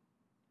reason.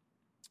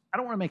 I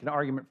don't want to make an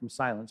argument from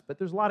silence, but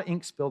there's a lot of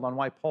ink spilled on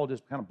why Paul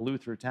just kind of blew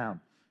through town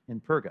in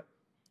Perga.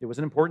 It was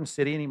an important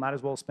city, and he might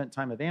as well have spent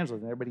time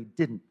evangelizing there, but he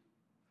didn't.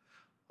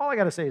 All I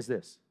got to say is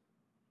this.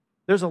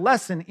 There's a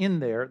lesson in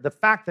there, the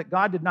fact that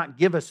God did not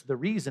give us the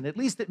reason. At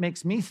least it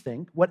makes me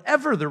think,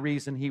 whatever the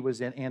reason he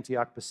was in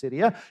Antioch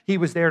Pisidia, he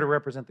was there to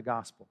represent the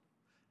gospel.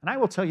 And I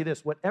will tell you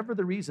this, whatever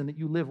the reason that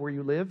you live where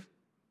you live,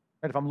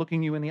 right, if I'm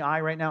looking you in the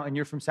eye right now and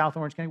you're from South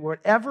Orange County,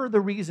 whatever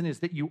the reason is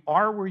that you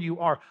are where you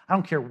are, I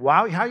don't care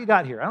how you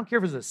got here. I don't care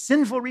if it's a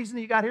sinful reason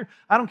that you got here.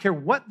 I don't care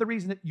what the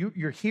reason that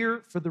you're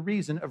here for the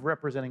reason of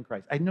representing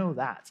Christ. I know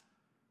that.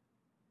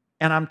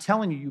 And I'm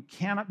telling you, you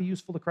cannot be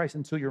useful to Christ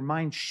until your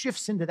mind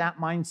shifts into that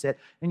mindset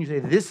and you say,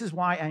 this is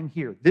why I'm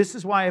here. This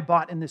is why I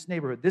bought in this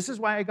neighborhood. This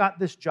is why I got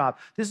this job.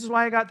 This is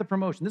why I got the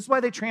promotion. This is why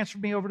they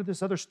transferred me over to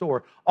this other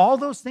store. All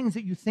those things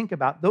that you think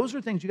about, those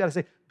are things you got to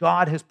say,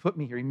 God has put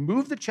me here. He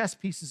moved the chess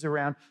pieces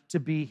around to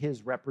be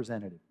his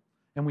representative.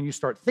 And when you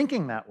start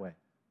thinking that way,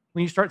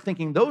 when you start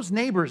thinking those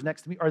neighbors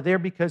next to me are there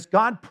because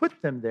God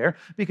put them there,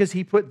 because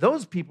he put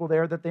those people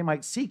there that they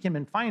might seek him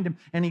and find him,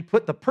 and he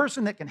put the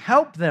person that can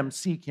help them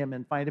seek him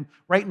and find him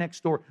right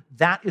next door.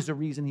 That is a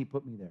reason he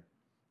put me there.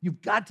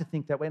 You've got to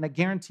think that way, and I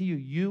guarantee you,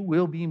 you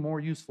will be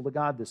more useful to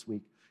God this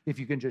week if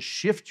you can just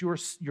shift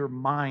your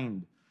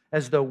mind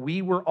as though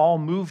we were all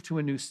moved to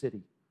a new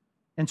city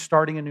and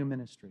starting a new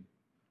ministry.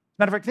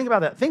 Matter of fact, think about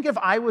that. Think if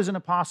I was an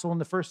apostle in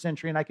the first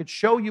century and I could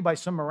show you by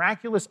some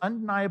miraculous,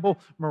 undeniable,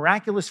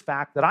 miraculous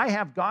fact that I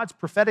have God's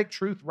prophetic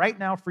truth right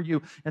now for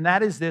you, and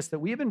that is this, that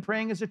we have been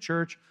praying as a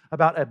church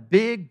about a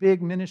big,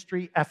 big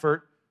ministry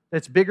effort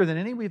that's bigger than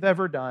any we've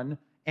ever done,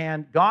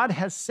 and God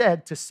has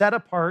said to set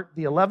apart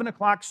the 11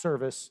 o'clock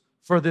service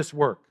for this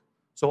work.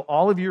 So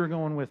all of you are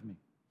going with me.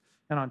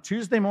 And on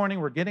Tuesday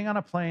morning, we're getting on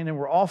a plane and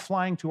we're all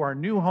flying to our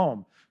new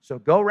home. So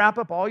go wrap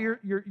up all your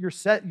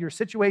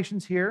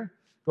situations here.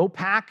 Go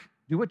pack,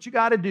 do what you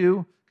got to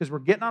do, because we're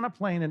getting on a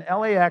plane in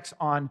LAX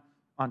on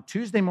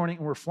Tuesday morning,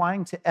 and we're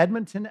flying to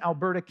Edmonton,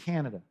 Alberta,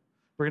 Canada.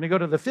 We're going to go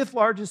to the 5th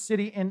largest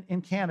city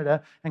in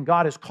Canada, and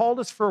God has called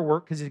us for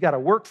work because he's got a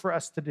work for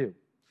us to do.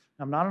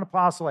 I'm not an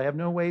apostle. I have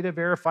no way to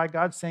verify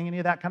God saying any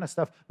of that kind of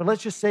stuff, but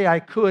let's just say I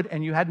could,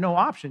 and you had no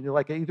option. You're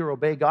like, I either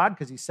obey God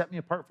because he set me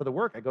apart for the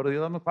work. I go to the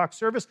 11 o'clock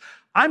service.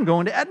 I'm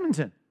going to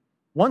Edmonton.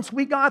 Once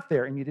we got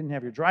there and you didn't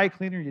have your dry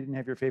cleaner, you didn't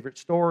have your favorite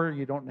store,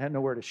 you don't have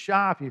nowhere to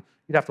shop, you'd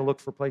have to look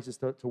for places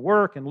to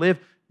work and live,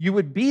 you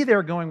would be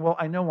there going, well,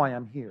 I know why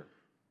I'm here.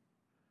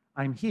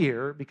 I'm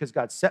here because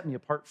God set me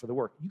apart for the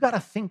work. You got to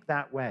think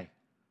that way.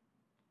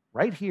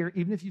 Right here,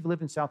 even if you've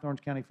lived in South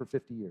Orange County for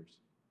 50 years.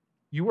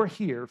 You are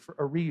here for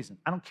a reason.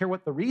 I don't care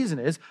what the reason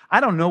is. I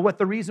don't know what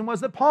the reason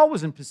was that Paul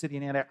was in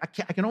Pisidian Antioch.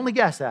 I can only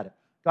guess at it.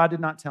 God did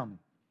not tell me.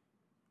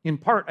 In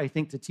part, I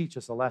think, to teach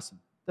us a lesson.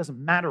 It doesn't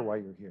matter why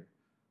you're here.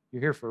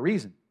 You're here for a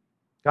reason.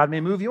 God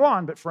may move you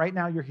on, but for right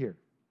now, you're here.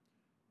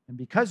 And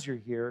because you're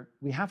here,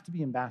 we have to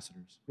be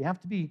ambassadors. We have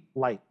to be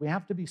light. We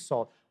have to be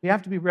salt. We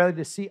have to be ready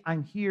to see,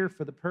 I'm here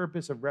for the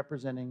purpose of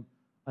representing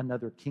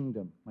another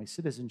kingdom. My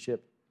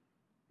citizenship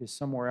is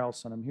somewhere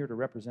else, and I'm here to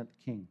represent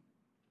the king.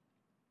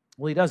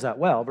 Well, he does that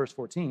well. Verse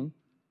 14,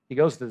 he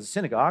goes to the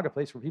synagogue, a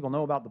place where people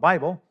know about the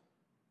Bible,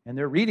 and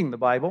they're reading the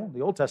Bible,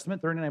 the Old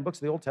Testament, 39 books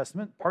of the Old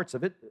Testament, parts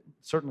of it,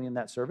 certainly in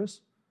that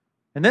service.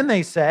 And then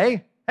they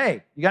say,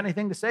 hey, you got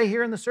anything to say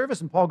here in the service?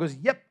 And Paul goes,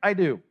 yep, I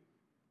do.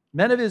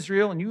 Men of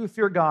Israel, and you who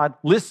fear God,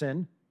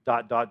 listen, ...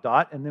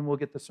 and then we'll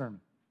get the sermon.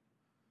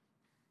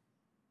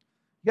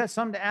 You got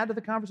something to add to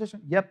the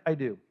conversation? Yep, I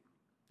do.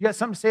 You got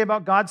something to say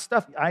about God's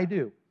stuff? I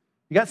do.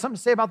 You got something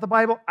to say about the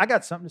Bible? I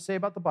got something to say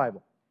about the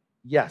Bible.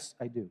 Yes,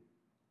 I do.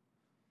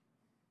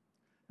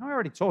 Now, I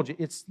already told you,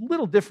 it's a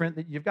little different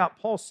that you've got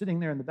Paul sitting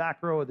there in the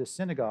back row of this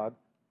synagogue,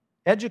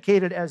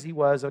 educated as he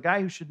was, a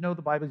guy who should know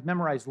the Bible. He's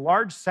memorized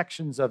large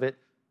sections of it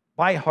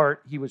by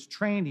heart. He was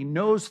trained. He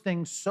knows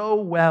things so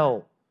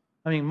well.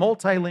 I mean,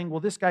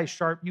 multilingual. This guy's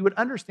sharp. You would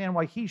understand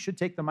why he should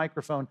take the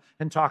microphone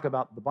and talk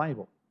about the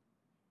Bible.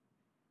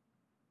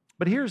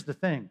 But here's the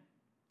thing.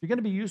 If you're going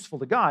to be useful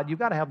to God, you've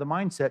got to have the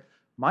mindset,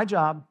 my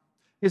job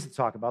is to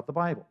talk about the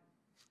Bible.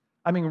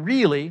 I mean,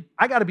 really,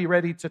 I got to be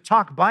ready to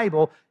talk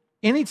Bible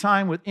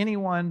anytime with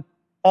anyone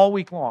all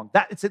week long.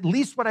 It's at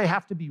least what I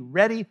have to be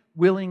ready,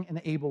 willing,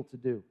 and able to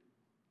do.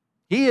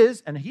 He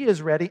is, and he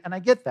is ready, and I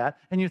get that.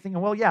 And you're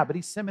thinking, well, yeah, but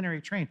he's seminary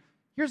trained.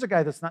 Here's a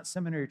guy that's not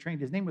seminary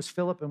trained. His name was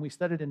Philip, and we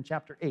studied in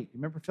chapter 8. You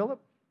remember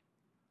Philip?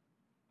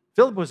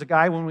 Philip was a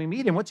guy, when we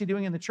meet him, what's he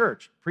doing in the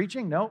church?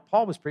 Preaching? No,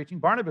 Paul was preaching.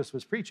 Barnabas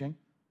was preaching.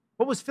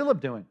 What was Philip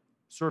doing?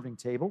 Serving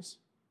tables.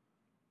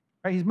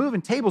 Right? He's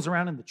moving tables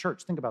around in the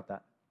church. Think about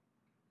that.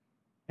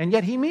 And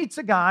yet he meets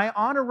a guy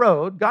on a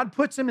road. God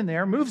puts him in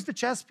there, moves the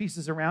chess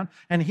pieces around,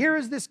 and here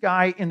is this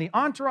guy in the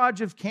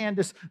entourage of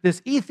Candace,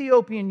 this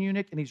Ethiopian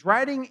eunuch, and he's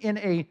riding in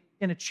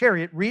a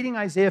chariot, reading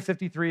Isaiah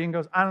 53, and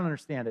goes, I don't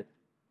understand it.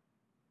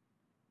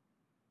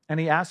 And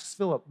he asks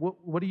Philip,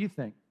 what do you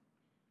think?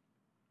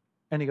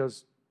 And he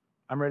goes,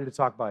 I'm ready to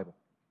talk Bible.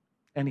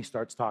 And he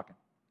starts talking.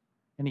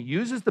 And he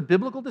uses the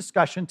biblical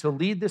discussion to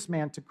lead this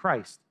man to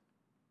Christ.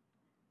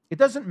 It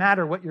doesn't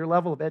matter what your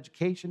level of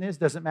education is,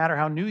 doesn't matter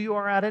how new you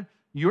are at it.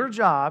 Your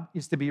job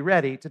is to be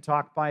ready to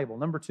talk Bible.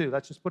 Number two,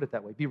 let's just put it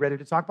that way. Be ready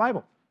to talk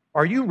Bible.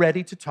 Are you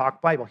ready to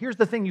talk Bible? Here's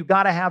the thing you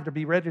got to have to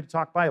be ready to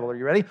talk Bible. Are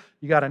you ready?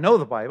 You got to know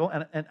the Bible.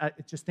 And I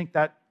just think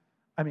that,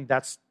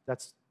 that's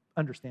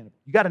understandable.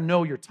 You got to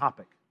know your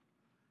topic.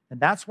 And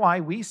that's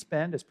why we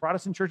spend, as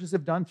Protestant churches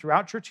have done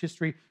throughout church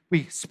history,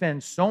 we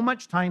spend so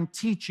much time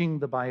teaching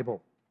the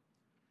Bible.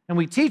 And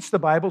we teach the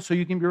Bible so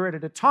you can be ready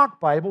to talk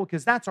Bible,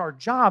 because that's our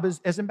job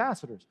as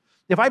ambassadors.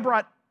 If I'm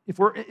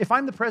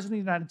the President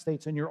of the United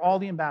States and you're all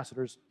the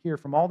ambassadors here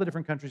from all the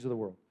different countries of the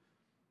world,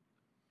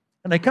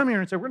 and I come here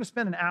and say, we're going to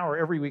spend an hour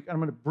every week, and I'm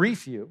going to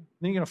brief you,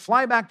 then you're going to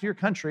fly back to your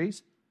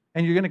countries,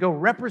 and you're going to go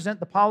represent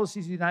the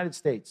policies of the United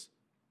States.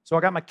 So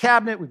I got my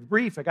cabinet, we've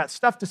briefed, I got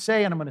stuff to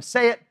say, and I'm going to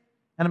say it,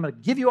 and I'm going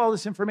to give you all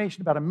this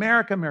information about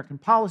America, American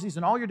policies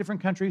in all your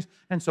different countries,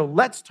 and so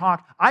let's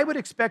talk. I would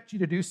expect you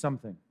to do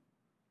something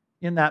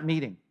in that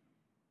meeting.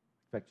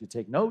 I expect you to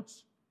take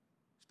notes.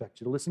 I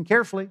expect you to listen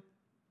carefully.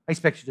 I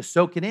expect you to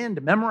soak it in,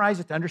 to memorize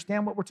it, to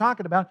understand what we're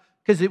talking about,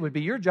 because it would be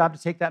your job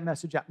to take that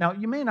message out. Now,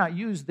 you may not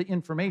use the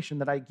information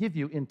that I give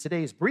you in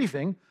today's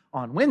briefing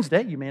on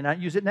Wednesday. You may not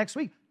use it next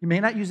week. You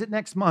may not use it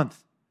next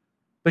month.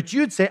 But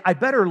you'd say, I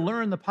better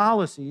learn the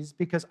policies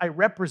because I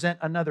represent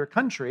another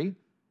country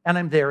and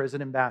I'm there as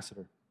an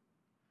ambassador.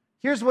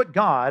 Here's what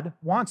God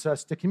wants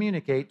us to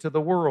communicate to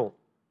the world,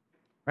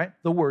 right?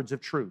 The words of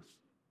truth.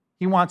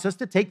 He wants us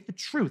to take the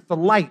truth, the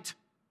light,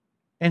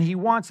 and he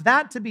wants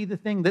that to be the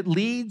thing that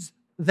leads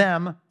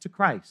them to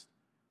Christ.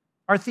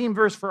 Our theme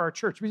verse for our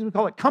church, the reason we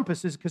call it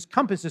compass is because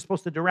compass is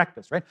supposed to direct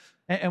us, right?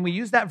 And we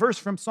use that verse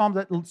from Psalm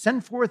that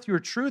send forth your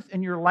truth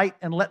and your light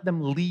and let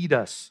them lead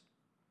us.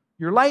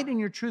 Your light and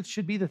your truth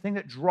should be the thing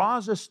that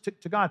draws us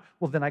to God.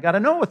 Well, then I got to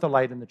know what the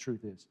light and the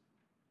truth is.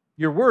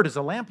 Your word is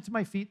a lamp to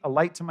my feet, a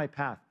light to my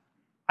path.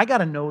 I got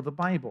to know the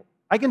Bible.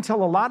 I can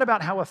tell a lot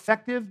about how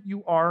effective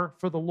you are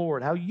for the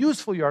Lord, how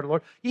useful you are to the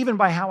Lord, even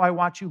by how I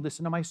watch you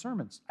listen to my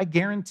sermons. I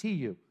guarantee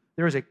you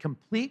there is a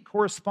complete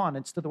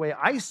correspondence to the way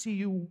I see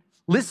you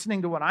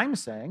listening to what I'm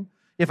saying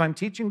if I'm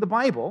teaching the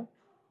Bible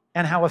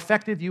and how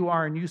effective you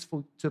are and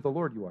useful to the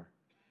Lord you are.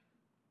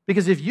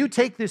 Because if you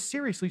take this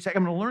seriously, you say,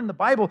 I'm going to learn the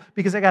Bible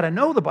because I got to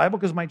know the Bible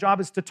because my job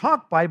is to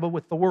talk Bible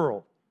with the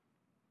world,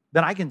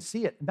 then I can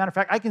see it. As a matter of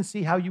fact, I can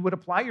see how you would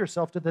apply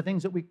yourself to the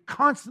things that we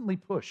constantly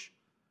push.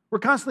 We're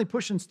constantly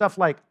pushing stuff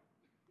like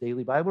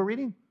daily Bible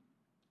reading.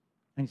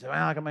 And you say,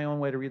 well, I got my own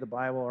way to read the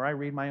Bible, or I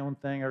read my own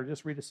thing, or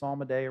just read a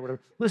psalm a day, or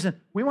whatever. Listen,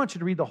 we want you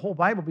to read the whole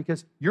Bible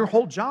because your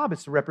whole job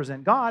is to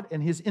represent God,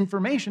 and his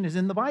information is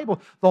in the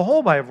Bible. The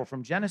whole Bible,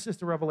 from Genesis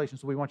to Revelation,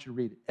 so we want you to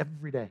read it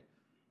every day.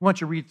 We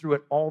want you to read through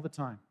it all the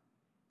time.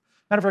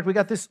 Matter of fact, we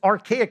got this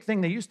archaic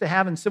thing they used to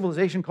have in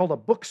civilization called a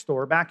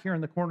bookstore back here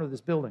in the corner of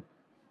this building.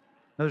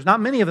 Now, there's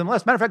not many of them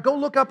left. Matter of fact, go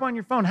look up on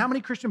your phone how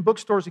many Christian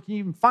bookstores you can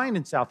even find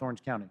in South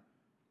Orange County.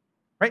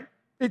 Right?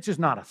 It's just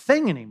not a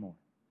thing anymore.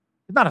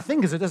 It's not a thing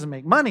because it doesn't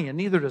make money, and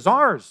neither does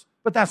ours.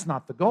 But that's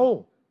not the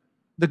goal.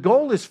 The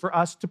goal is for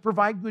us to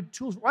provide good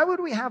tools. Why would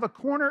we have a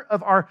corner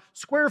of our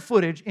square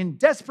footage in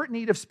desperate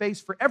need of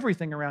space for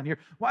everything around here?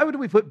 Why would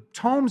we put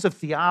tomes of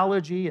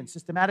theology and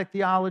systematic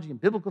theology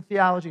and biblical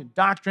theology and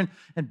doctrine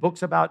and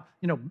books about,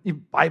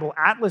 Bible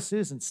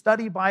atlases and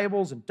study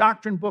Bibles and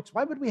doctrine books?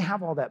 Why would we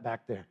have all that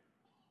back there?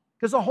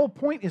 Because the whole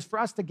point is for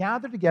us to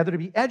gather together to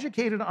be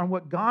educated on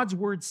what God's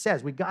Word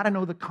says. We've got to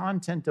know the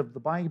content of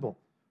the Bible.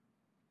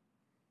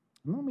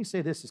 And let me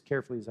say this as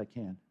carefully as I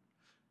can.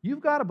 You've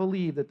got to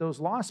believe that those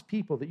lost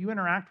people that you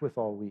interact with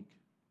all week,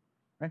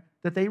 right,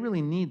 that they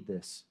really need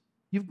this.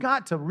 You've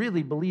got to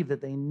really believe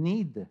that they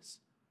need this.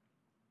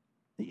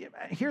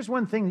 Here's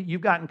one thing that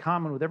you've got in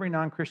common with every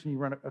non-Christian you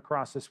run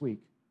across this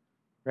week,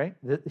 right?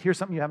 Here's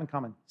something you have in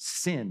common.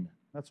 Sin.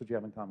 That's what you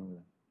have in common with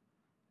them.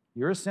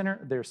 You're a sinner,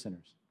 they're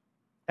sinners.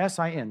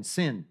 S-I-N,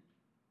 sin.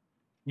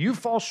 You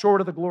fall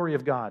short of the glory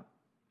of God,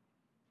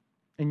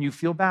 and you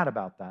feel bad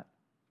about that.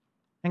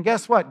 And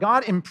guess what?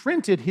 God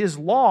imprinted his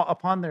law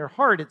upon their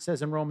heart, it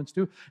says in Romans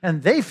 2,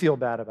 and they feel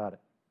bad about it.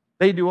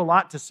 They do a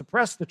lot to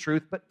suppress the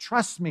truth, but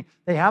trust me,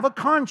 they have a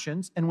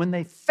conscience, and when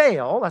they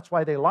fail, that's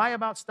why they lie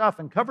about stuff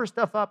and cover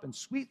stuff up and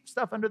sweep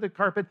stuff under the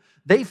carpet.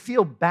 They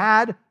feel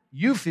bad,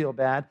 you feel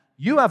bad,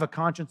 you have a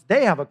conscience,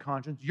 they have a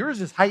conscience.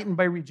 Yours is heightened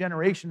by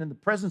regeneration in the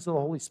presence of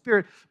the Holy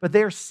Spirit, but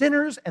they're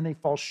sinners, and they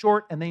fall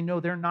short, and they know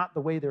they're not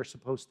the way they're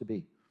supposed to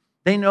be.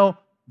 They know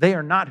they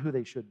are not who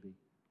they should be.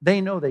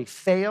 They know they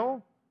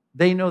fail.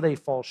 They know they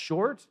fall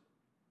short.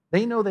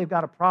 They know they've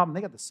got a problem.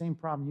 They got the same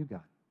problem you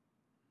got.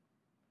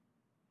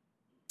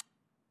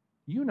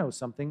 You know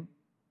something,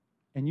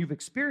 and you've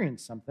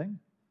experienced something,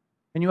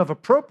 and you have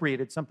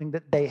appropriated something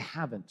that they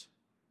haven't.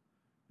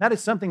 That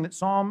is something that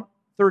Psalm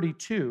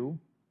 32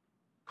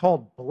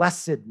 called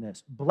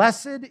blessedness.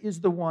 Blessed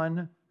is the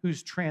one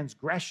whose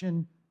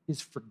transgression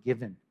is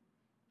forgiven.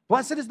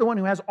 Blessed is the one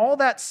who has all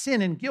that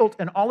sin and guilt,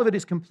 and all of it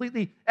is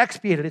completely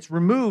expiated. It's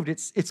removed.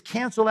 It's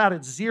canceled out.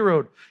 It's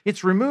zeroed.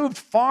 It's removed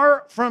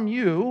far from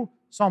you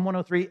Psalm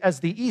 103, as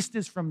the east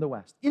is from the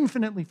west,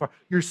 infinitely far.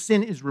 Your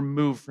sin is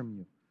removed from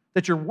you.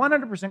 That you're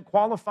 100%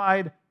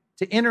 qualified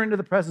to enter into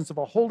the presence of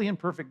a holy and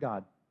perfect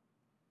God.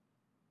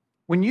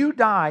 When you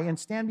die and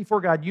stand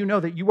before God, you know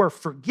that you are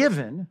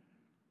forgiven.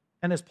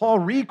 And as Paul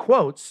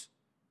re-quotes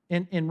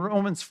in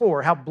Romans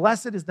 4, how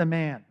blessed is the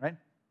man, right?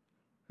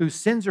 Whose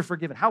sins are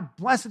forgiven. How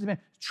blessed is the man.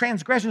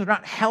 Transgressions are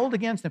not held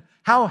against him.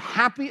 How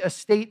happy a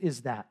state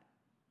is that?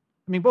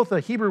 I mean, both the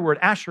Hebrew word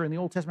asher in the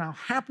Old Testament,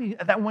 how happy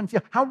that one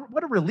feels.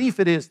 What a relief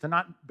it is to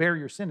not bear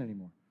your sin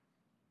anymore.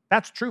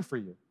 That's true for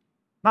you.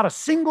 Not a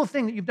single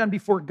thing that you've done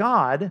before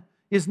God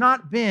has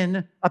not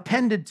been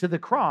appended to the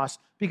cross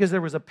because there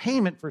was a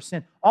payment for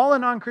sin. All a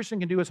non-Christian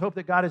can do is hope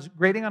that God is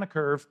grading on a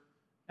curve,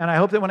 and I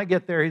hope that when I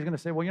get there, he's going to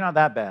say, well, you're not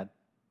that bad.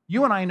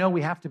 You and I know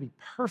we have to be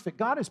perfect.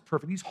 God is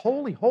perfect. He's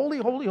holy, holy,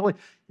 holy, holy.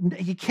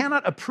 He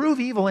cannot approve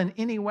evil in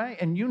any way,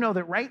 and you know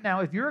that right now,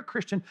 if you're a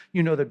Christian,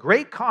 you know the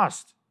great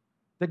cost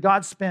that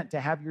God spent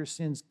to have your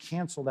sins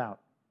canceled out.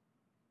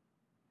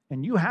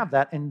 And you have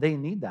that, and they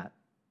need that.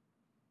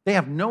 They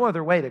have no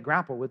other way to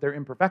grapple with their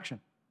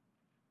imperfection.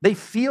 They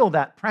feel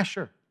that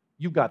pressure.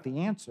 You've got the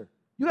answer.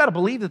 You got to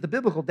believe that the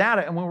biblical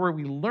data and where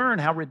we learn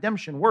how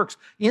redemption works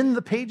in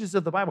the pages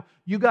of the Bible,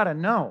 you got to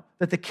know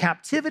that the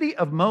captivity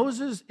of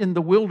Moses in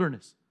the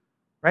wilderness,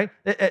 right?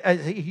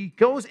 As he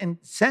goes and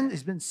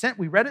he's been sent,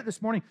 we read it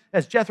this morning,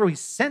 as Jethro, he's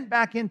sent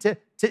back into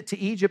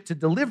Egypt to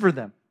deliver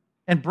them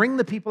and bring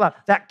the people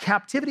out. That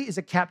captivity is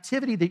a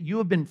captivity that you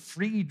have been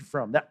freed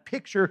from. That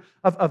picture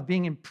of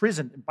being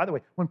imprisoned. And by the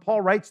way, when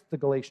Paul writes the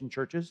Galatian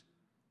churches,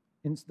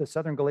 in the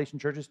southern Galatian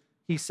churches,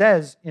 he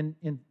says in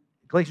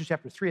Galatians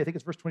chapter 3, I think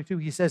it's verse 22,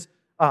 he says,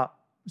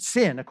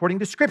 sin, according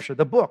to Scripture,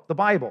 the book, the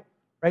Bible,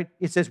 right?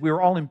 It says we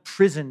were all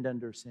imprisoned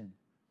under sin.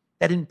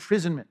 That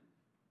imprisonment.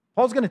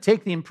 Paul's going to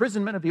take the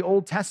imprisonment of the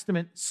Old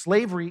Testament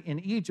slavery in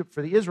Egypt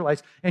for the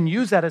Israelites and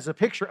use that as a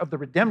picture of the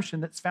redemption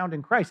that's found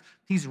in Christ.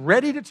 He's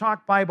ready to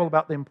talk Bible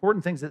about the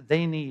important things that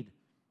they need.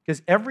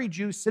 Because every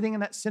Jew sitting in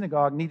that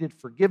synagogue needed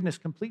forgiveness,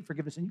 complete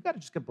forgiveness, and you've got to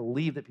just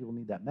believe that people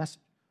need that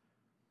message.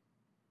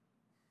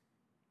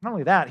 Not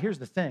only that, here's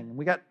the thing.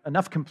 We got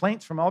enough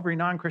complaints from every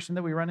non-Christian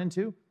that we run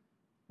into.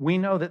 We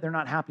know that they're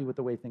not happy with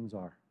the way things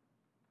are,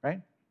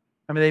 right?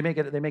 I mean, they make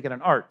it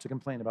an art to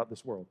complain about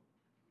this world.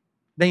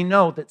 They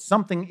know that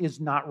something is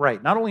not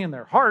right. Not only in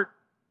their heart,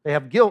 they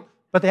have guilt,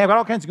 but they have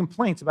all kinds of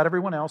complaints about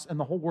everyone else and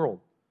the whole world.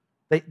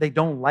 They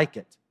don't like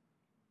it.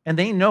 And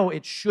they know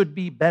it should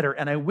be better,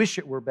 and I wish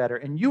it were better,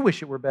 and you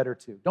wish it were better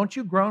too. Don't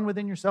you groan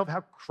within yourself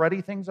how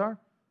cruddy things are?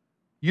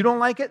 You don't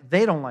like it,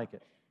 they don't like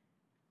it.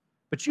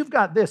 But you've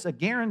got this, a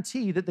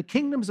guarantee that the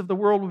kingdoms of the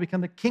world will become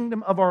the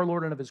kingdom of our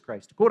Lord and of his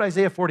Christ. To quote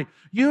Isaiah 40,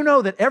 you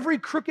know that every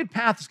crooked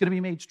path is going to be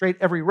made straight,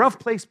 every rough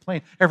place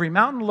plain, every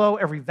mountain low,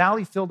 every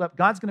valley filled up.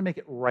 God's going to make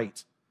it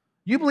right.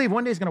 You believe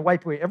one day he's going to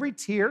wipe away every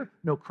tear,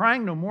 no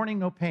crying, no mourning,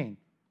 no pain,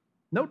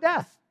 no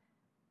death.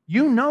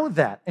 You know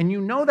that, and you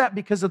know that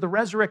because of the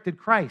resurrected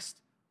Christ.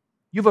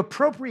 You've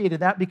appropriated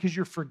that because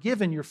you're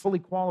forgiven, you're fully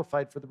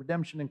qualified for the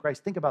redemption in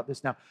Christ. Think about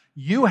this now.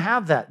 You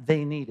have that,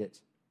 they need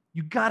it.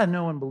 You got to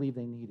know and believe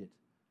they need it.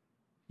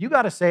 You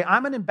got to say,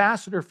 I'm an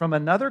ambassador from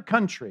another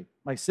country.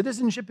 My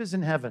citizenship is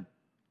in heaven.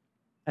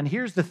 And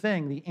here's the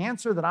thing, the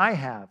answer that I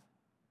have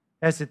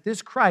is that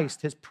this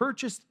Christ has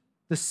purchased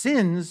the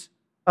sins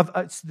of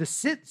the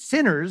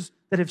sinners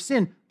that have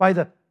sinned by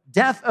the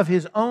death of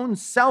his own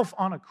self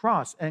on a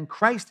cross. And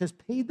Christ has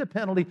paid the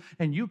penalty,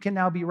 and you can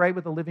now be right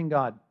with the living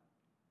God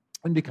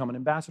and become an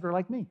ambassador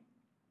like me.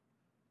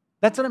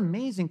 That's an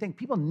amazing thing.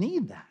 People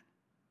need that.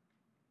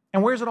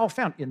 And where's it all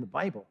found? In the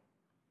Bible.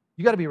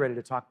 You got to be ready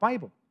to talk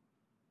Bible.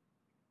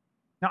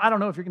 Now, I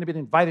don't know if you're going to be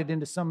invited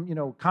into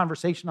some,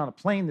 conversation on a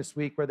plane this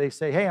week where they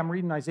say, hey, I'm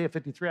reading Isaiah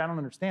 53. I don't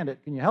understand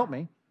it. Can you help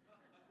me?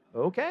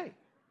 Okay.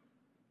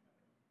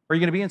 Or you're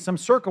going to be in some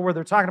circle where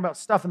they're talking about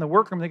stuff in the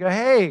workroom. They go,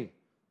 hey,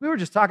 we were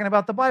just talking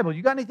about the Bible.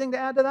 You got anything to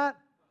add to that?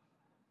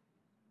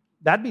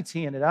 That'd be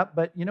teeing it up.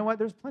 But you know what?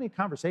 There's plenty of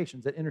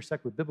conversations that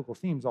intersect with biblical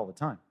themes all the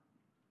time.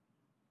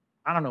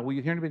 I don't know. Will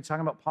you hear anybody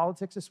talking about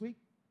politics this week?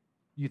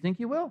 You think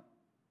you will?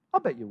 I'll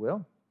bet you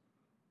will.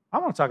 I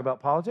want to talk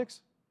about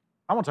politics.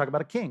 I want to talk about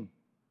a king.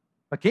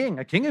 A king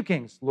of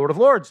kings, Lord of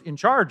lords, in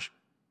charge.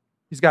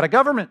 He's got a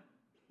government.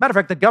 Matter of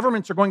fact, the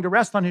governments are going to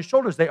rest on his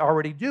shoulders. They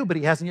already do, but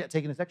he hasn't yet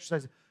taken his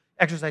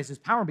exercise his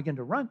power and begin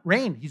to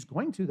reign. He's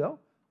going to, though.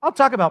 I'll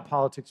talk about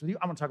politics with you.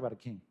 I'm going to talk about a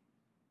king.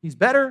 He's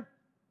better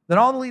than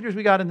all the leaders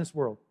we got in this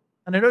world.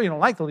 And I know you don't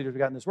like the leaders we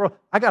got in this world.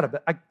 I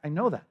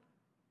know that.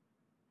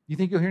 You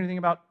think you'll hear anything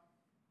about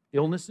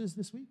illnesses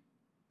this week?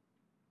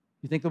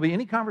 You think there'll be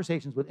any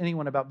conversations with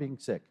anyone about being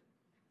sick?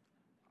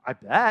 I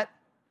bet,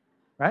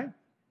 right?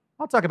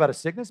 I'll talk about a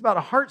sickness, about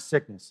a heart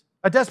sickness,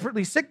 a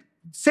desperately sick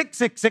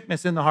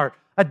sickness in the heart,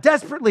 a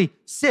desperately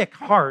sick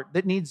heart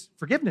that needs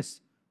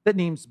forgiveness, that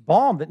needs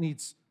balm, that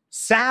needs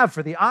salve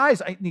for the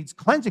eyes, it needs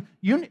cleansing.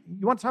 You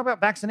want to talk about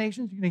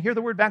vaccinations? You're going to hear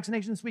the word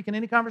vaccination this week in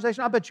any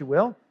conversation? I'll bet you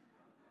will.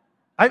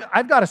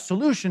 I've got a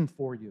solution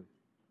for you.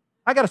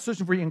 I got a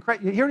solution for you in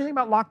Christ. You hear anything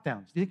about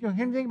lockdowns? Do you think you'll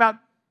hear anything about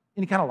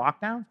any kind of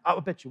lockdowns?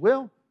 I'll bet you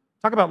will.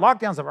 Talk about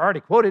lockdowns I've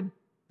already quoted.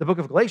 the book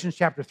of Galatians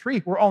chapter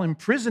 3, we're all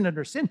imprisoned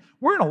under sin.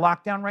 We're in a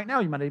lockdown right now.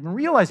 You might not even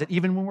realize it.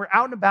 Even when we're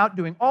out and about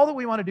doing all that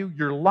we want to do,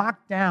 you're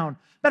locked down.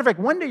 Matter of fact,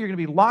 one day you're going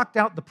to be locked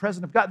out the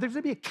presence of God. There's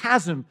going to be a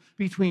chasm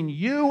between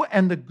you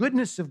and the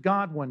goodness of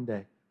God one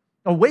day.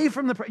 Away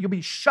from you'll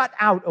be shut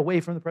out away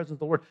from the presence of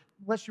the Lord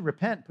unless you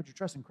repent, put your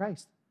trust in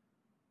Christ.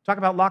 Talk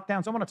about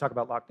lockdowns. I want to talk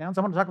about lockdowns.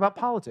 I want to talk about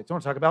politics. I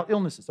want to talk about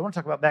illnesses. I want to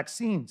talk about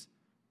vaccines.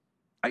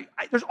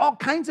 There's all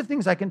kinds of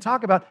things I can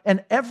talk about,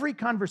 and every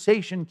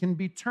conversation can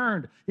be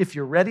turned, if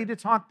you're ready to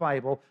talk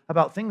Bible,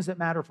 about things that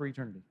matter for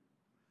eternity.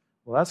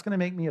 Well, that's going to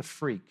make me a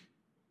freak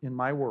in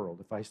my world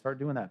if I start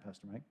doing that,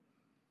 Pastor Mike.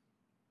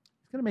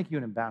 It's going to make you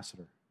an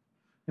ambassador.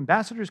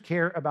 Ambassadors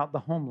care about the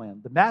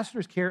homeland.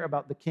 Ambassadors care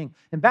about the king.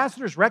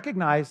 Ambassadors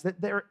recognize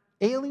that they're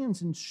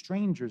aliens and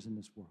strangers in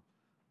this world.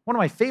 One of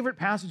my favorite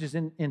passages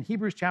in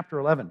Hebrews chapter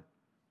 11,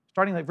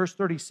 starting like verse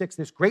 36,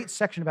 this great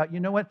section about, you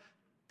know what?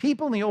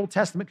 People in the Old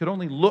Testament could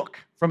only look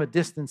from a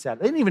distance at it.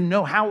 They didn't even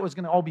know how it was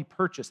going to all be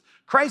purchased.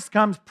 Christ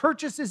comes,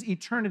 purchases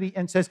eternity,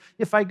 and says,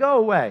 if I go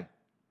away,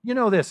 you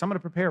know this, I'm going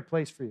to prepare a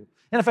place for you.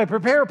 And if I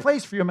prepare a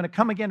place for you, I'm going to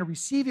come again to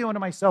receive you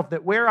unto myself,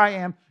 that where I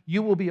am,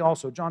 you will be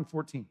also. John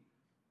 14.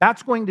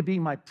 That's going to be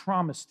my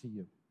promise to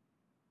you.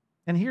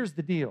 And here's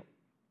the deal.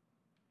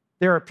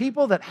 There are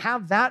people that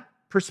have that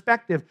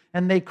perspective,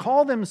 and they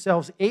call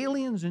themselves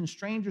aliens and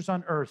strangers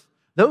on earth.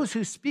 Those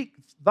who speak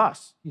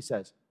thus, he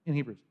says in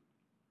Hebrews.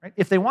 Right?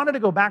 If they wanted to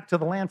go back to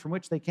the land from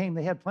which they came,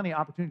 they had plenty of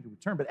opportunity to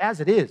return. But as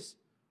it is,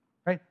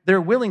 right,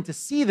 they're willing to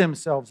see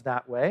themselves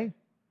that way,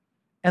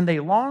 and they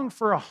long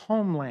for a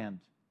homeland,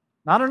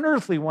 not an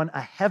earthly one,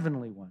 a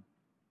heavenly one.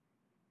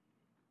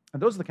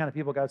 And those are the kind of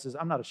people God says,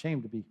 I'm not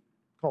ashamed to be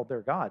called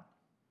their God.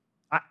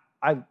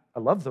 I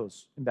love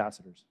those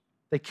ambassadors.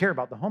 They care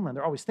about the homeland.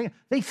 They're always thinking.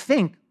 They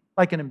think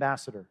like an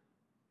ambassador,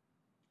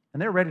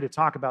 and they're ready to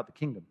talk about the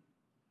kingdom.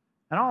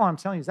 And all I'm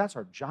telling you is that's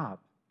our job.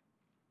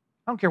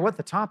 I don't care what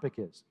the topic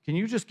is. Can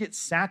you just get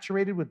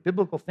saturated with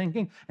biblical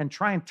thinking and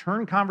try and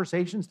turn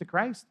conversations to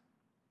Christ?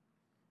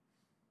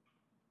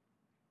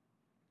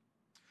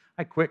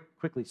 I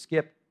quickly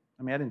skip.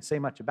 I didn't say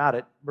much about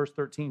it. Verse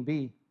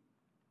 13b.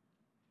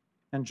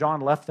 And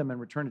John left them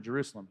and returned to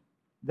Jerusalem.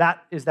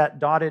 That is that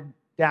dotted,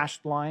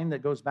 dashed line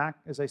that goes back,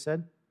 as I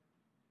said.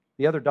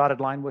 The other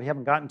dotted line we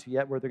haven't gotten to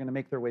yet, where they're going to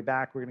make their way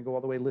back. We're going to go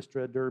all the way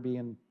Lystra, Derbe,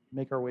 and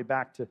make our way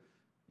back to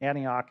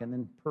Antioch, and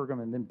then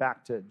Pergam, and then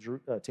back to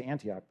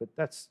Antioch. But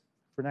that's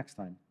for next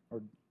time,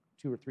 or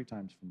 2 or 3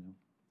 times from now.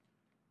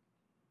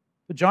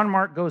 But John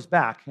Mark goes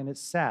back, and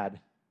it's sad.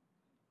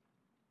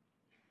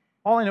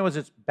 All I know is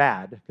it's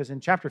bad, because in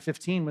chapter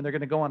 15, when they're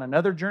going to go on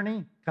another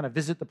journey, kind of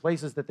visit the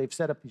places that they've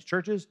set up these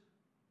churches,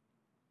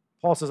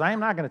 Paul says, I am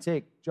not going to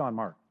take John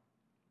Mark.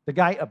 The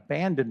guy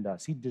abandoned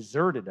us. He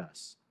deserted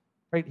us.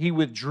 Right? He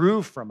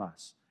withdrew from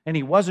us, and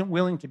he wasn't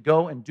willing to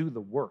go and do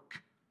the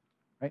work.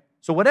 Right?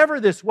 So whatever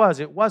this was,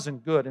 it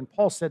wasn't good, and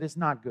Paul said it's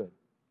not good,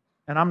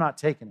 and I'm not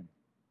taking him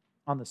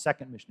on the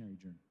second missionary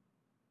journey.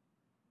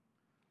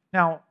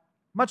 Now,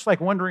 much like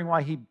wondering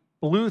why he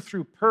blew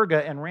through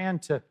Perga and ran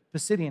to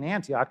Pisidian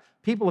Antioch,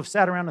 people have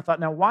sat around and thought,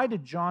 now why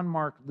did John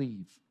Mark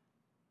leave?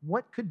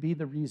 What could be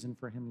the reason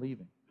for him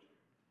leaving?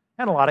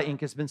 And a lot of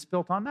ink has been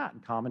spilt on that,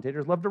 and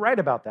commentators love to write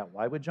about that.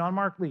 Why would John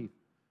Mark leave?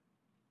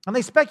 And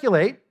they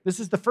speculate. This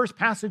is the first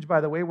passage,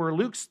 by the way, where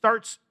Luke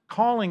starts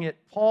calling it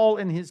Paul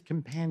and his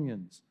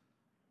companions.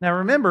 Now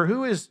remember,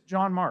 who is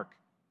John Mark?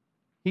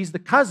 He's the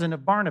cousin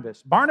of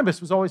Barnabas.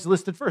 Barnabas was always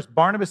listed first.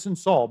 Barnabas and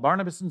Saul,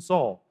 Barnabas and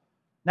Saul.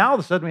 Now all of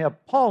a sudden we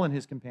have Paul and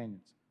his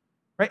companions.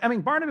 Right?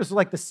 Barnabas is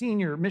like the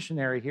senior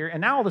missionary here,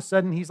 and now all of a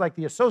sudden he's like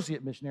the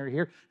associate missionary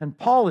here, and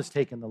Paul has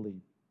taken the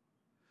lead.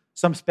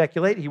 Some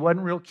speculate he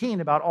wasn't real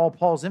keen about all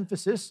Paul's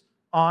emphasis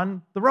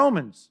on the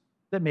Romans,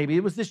 that maybe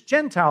it was this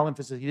Gentile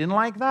emphasis. He didn't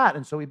like that,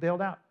 and so he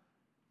bailed out.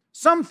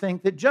 Some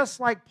think that just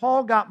like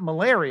Paul got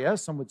malaria,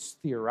 some would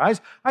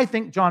theorize, I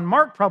think John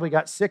Mark probably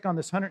got sick on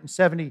this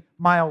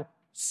 170-mile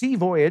sea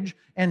voyage,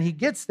 and he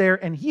gets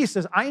there, and he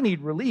says, I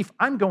need relief.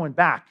 I'm going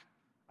back.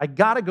 I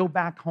got to go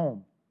back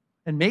home.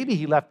 And maybe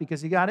he left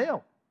because he got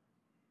ill.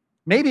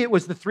 Maybe it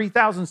was the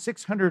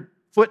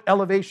 3,600-foot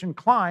elevation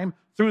climb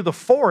through the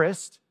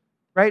forest,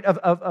 right,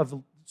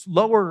 of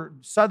lower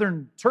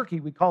southern Turkey,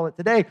 we call it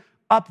today,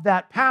 up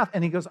that path,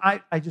 and he goes,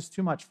 I just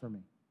too much for me.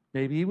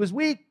 Maybe he was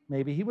weak.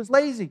 Maybe he was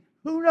lazy.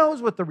 Who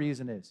knows what the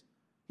reason is?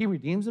 He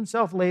redeems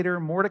himself later,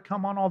 more to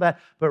come on all that.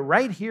 But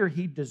right here,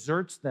 he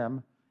deserts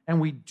them, and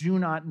we do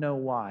not know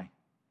why.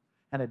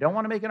 And I don't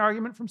want to make an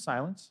argument from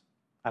silence.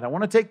 I don't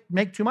want to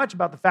make too much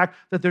about the fact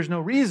that there's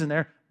no reason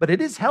there, but it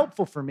is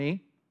helpful for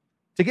me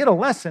to get a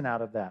lesson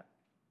out of that.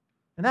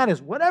 And that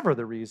is, whatever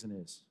the reason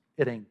is,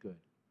 it ain't good.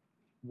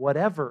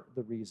 Whatever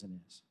the reason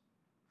is.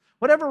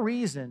 Whatever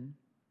reason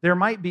there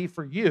might be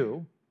for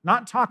you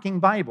not talking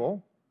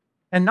Bible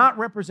and not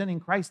representing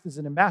Christ as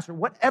an ambassador,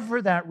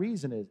 whatever that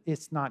reason is,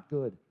 it's not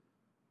good.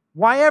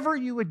 Why ever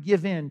you would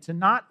give in to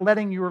not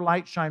letting your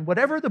light shine,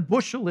 whatever the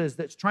bushel is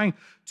that's trying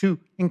to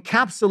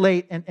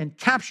encapsulate and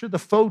capture the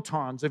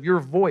photons of your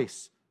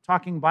voice,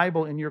 talking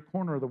Bible in your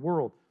corner of the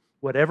world,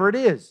 whatever it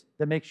is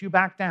that makes you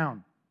back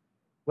down,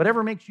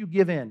 whatever makes you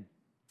give in,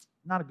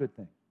 not a good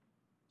thing.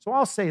 So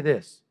I'll say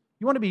this.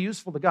 You want to be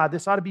useful to God,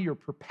 this ought to be your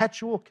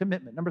perpetual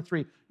commitment. Number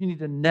 3, you need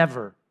to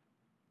never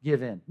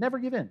give in. Never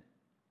give in.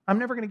 I'm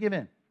never going to give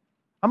in.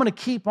 I'm going to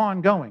keep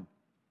on going.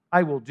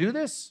 I will do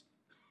this,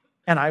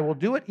 and I will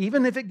do it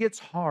even if it gets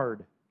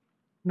hard.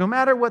 No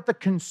matter what the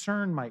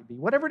concern might be.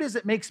 Whatever it is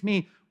that makes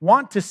me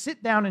want to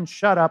sit down and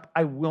shut up,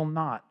 I will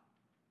not.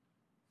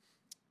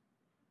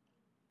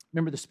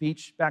 Remember the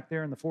speech back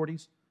there in the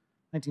 40s,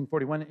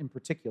 1941 in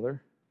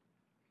particular,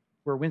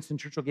 where Winston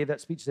Churchill gave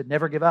that speech, he said,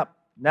 never give up.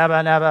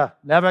 Never, never,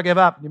 never give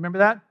up. You remember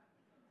that?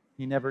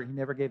 He never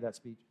gave that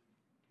speech.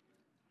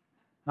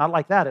 Not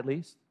like that, at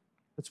least.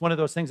 It's one of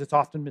those things that's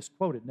often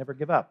misquoted. Never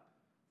give up.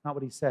 Not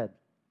what he said.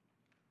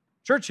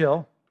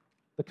 Churchill,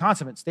 the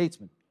consummate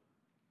statesman,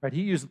 right?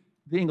 He used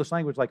the English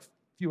language like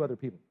few other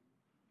people.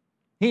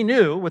 He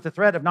knew, with the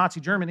threat of Nazi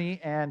Germany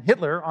and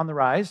Hitler on the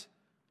rise,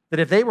 that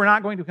if they were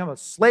not going to become a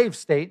slave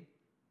state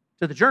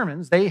to the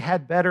Germans, they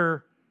had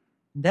better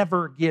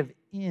never give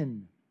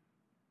in.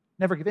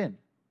 Never give in.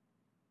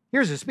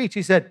 Here's his speech.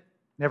 He said,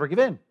 never give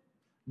in.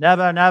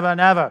 Never, never,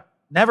 never.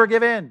 Never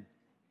give in.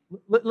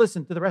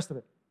 Listen to the rest of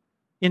it.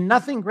 In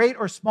nothing great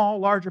or small,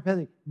 large or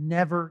petty,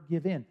 never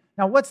give in.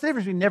 Now, what's the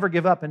difference between never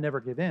give up and never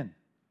give in?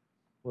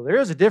 Well, there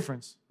is a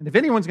difference. And if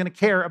anyone's going to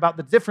care about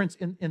the difference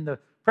in the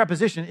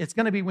preposition, it's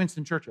going to be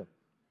Winston Churchill.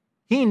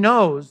 He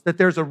knows that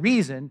there's a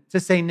reason to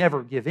say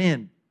never give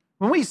in.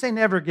 When we say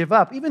never give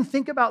up, even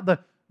think about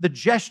the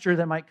gesture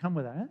that might come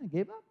with that. I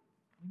gave up.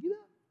 I give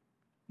up.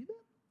 Give up.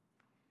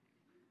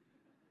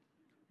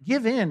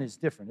 Give in is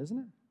different, isn't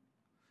it?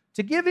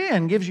 To give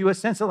in gives you a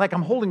sense of like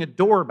I'm holding a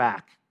door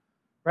back,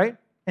 right?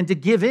 And to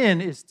give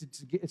in is,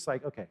 it's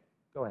like, okay,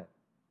 go ahead.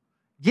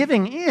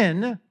 Giving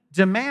in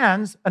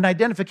demands an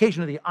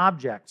identification of the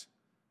object,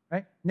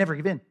 right? Never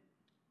give in.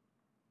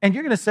 And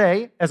you're going to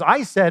say, as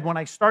I said when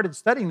I started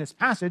studying this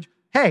passage,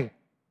 hey,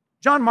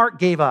 John Mark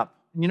gave up.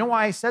 And you know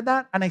why I said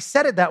that? And I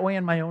said it that way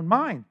in my own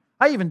mind.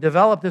 I even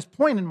developed this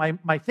point in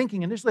my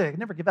thinking initially. I could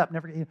never give up.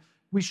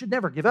 We should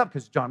never give up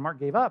because John Mark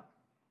gave up.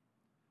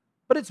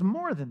 But it's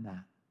more than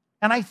that.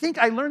 And I think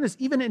I learned this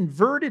even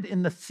inverted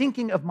in the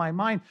thinking of my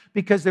mind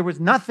because there was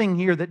nothing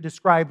here that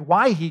described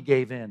why he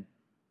gave in.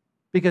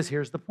 Because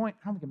here's the point.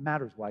 I don't think it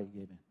matters why he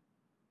gave in.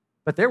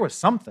 But there was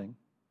something.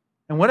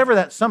 And whatever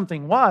that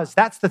something was,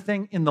 that's the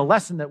thing in the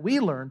lesson that we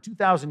learned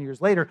 2,000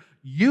 years later.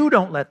 You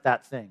don't let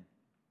that thing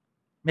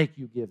make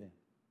you give in.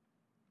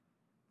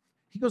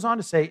 He goes on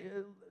to say,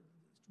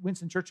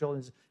 Winston Churchill,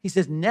 he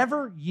says,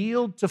 never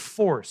yield to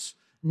force.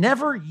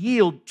 Never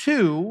yield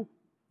to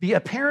the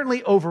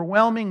apparently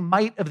overwhelming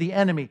might of the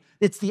enemy.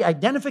 It's the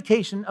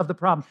identification of the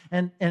problem.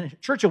 And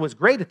Churchill was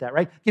great at that,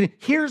 right?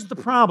 Here's the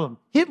problem.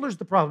 Hitler's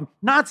the problem.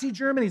 Nazi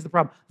Germany's the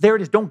problem. There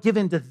it is. Don't give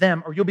in to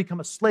them or you'll become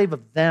a slave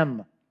of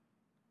them.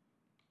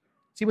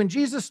 See, when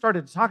Jesus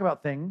started to talk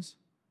about things,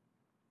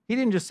 he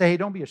didn't just say, hey,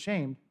 don't be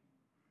ashamed.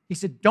 He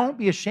said, don't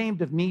be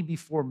ashamed of me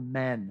before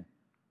men.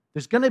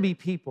 There's going to be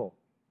people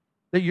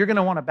that you're going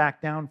to want to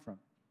back down from.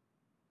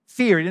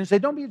 Fear. He didn't say,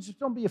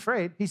 don't be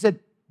afraid. He said,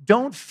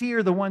 don't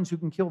fear the ones who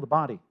can kill the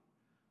body.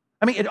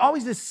 I mean, it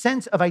always this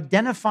sense of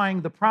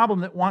identifying the problem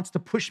that wants to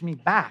push me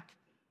back.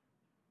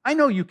 I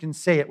know you can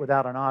say it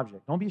without an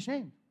object. Don't be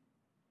ashamed.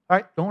 All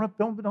right?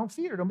 Don't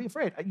fear. Don't be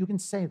afraid. You can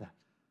say that.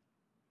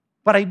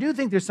 But I do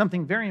think there's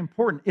something very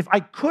important. If I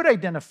could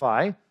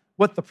identify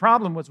what the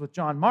problem was with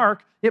John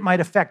Mark, it might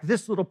affect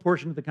this little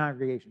portion of the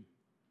congregation.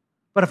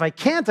 But if I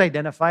can't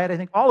identify it, I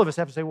think all of us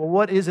have to say, well,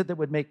 what is it that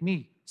would make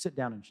me sit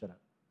down and shut up?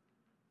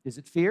 Is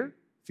it fear?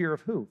 Fear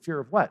of who? Fear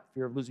of what?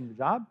 Fear of losing your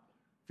job?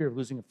 Fear of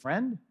losing a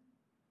friend?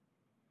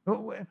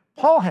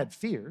 Paul had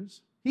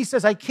fears. He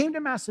says, I came to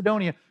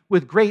Macedonia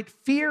with great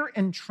fear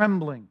and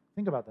trembling.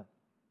 Think about that.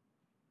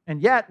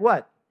 And yet,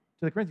 what?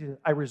 To the Corinthians,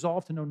 I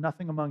resolved to know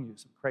nothing among you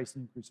except Christ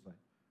and Him crucified.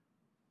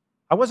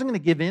 I wasn't going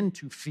to give in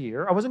to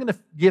fear. I wasn't going to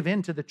give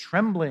in to the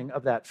trembling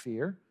of that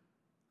fear.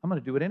 I'm going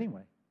to do it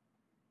anyway.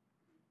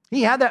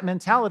 He had that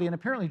mentality, and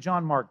apparently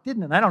John Mark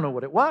didn't, and I don't know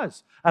what it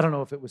was. I don't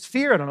know if it was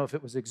fear. I don't know if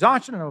it was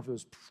exhaustion. I don't know if it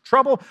was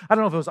trouble. I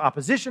don't know if it was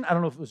opposition. I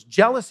don't know if it was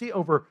jealousy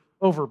over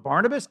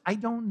Barnabas. I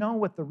don't know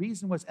what the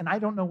reason was, and I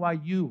don't know why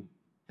you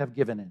have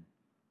given in.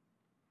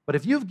 But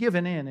if you've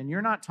given in and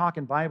you're not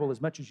talking Bible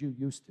as much as you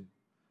used to,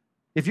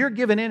 if you're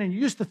given in and you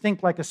used to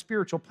think like a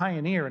spiritual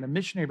pioneer and a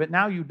missionary, but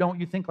now you don't,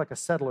 you think like a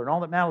settler, and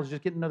all that matters is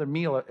just getting another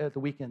meal at the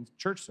weekend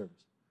church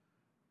service.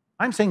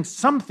 I'm saying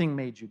something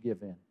made you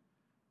give in.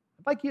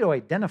 I'd like you to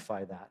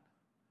identify that.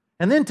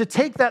 And then to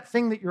take that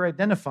thing that you're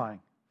identifying,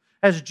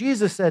 as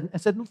Jesus said,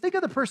 think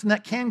of the person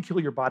that can kill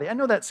your body. I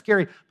know that's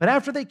scary, but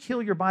after they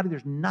kill your body,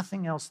 there's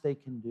nothing else they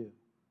can do.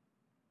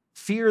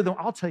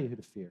 I'll tell you who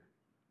to fear.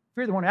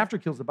 Fear the one after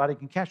kills the body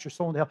can cast your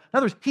soul into hell. In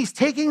other words, he's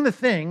taking the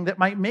thing that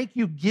might make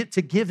you get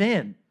to give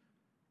in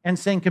and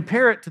saying,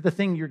 compare it to the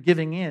thing you're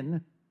giving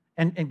in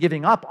and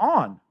giving up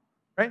on,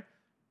 right?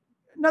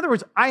 In other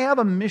words, I have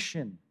a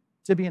mission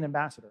to be an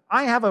ambassador.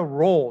 I have a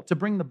role to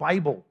bring the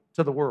Bible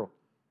to the world,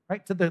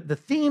 right? To the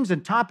themes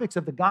and topics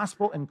of the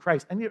gospel and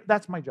Christ. And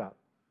that's my job.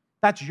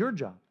 That's your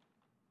job.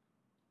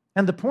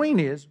 And the point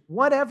is,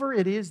 whatever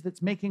it is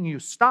that's making you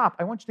stop,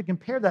 I want you to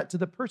compare that to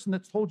the person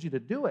that's told you to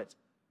do it.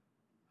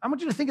 I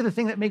want you to think of the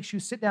thing that makes you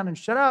sit down and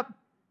shut up.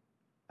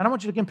 And I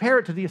want you to compare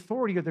it to the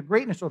authority or the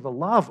greatness or the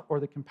love or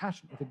the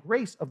compassion or the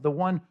grace of the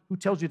one who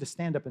tells you to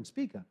stand up and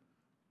speak up.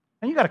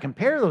 And you got to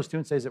compare those two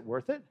and say, is it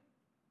worth it?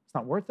 It's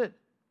not worth it.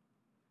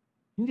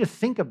 You need to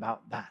think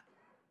about that.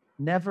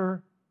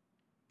 Never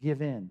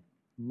give in.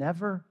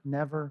 Never,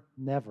 never,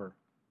 never,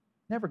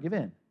 never give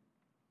in.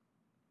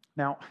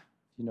 Now,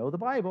 you know the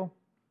Bible.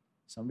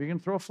 Some of you are going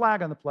to throw a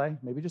flag on the play,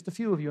 maybe just a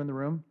few of you in the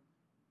room.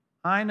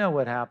 I know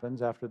what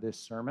happens after this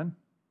sermon.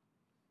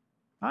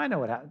 I know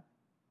what happens.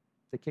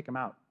 They kick them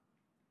out.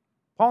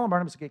 Paul and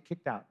Barnabas get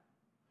kicked out.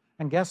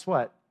 And guess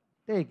what?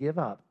 They give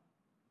up.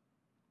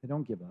 They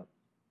don't give up.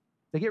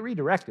 They get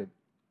redirected.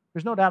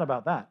 There's no doubt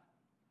about that.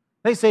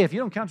 They say, if you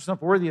don't count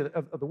yourself worthy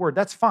of the word,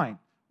 that's fine.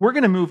 We're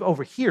going to move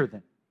over here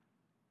then.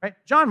 Right?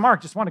 John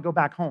Mark just want to go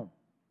back home.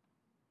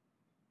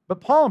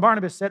 But Paul and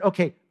Barnabas said,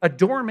 okay, a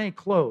door may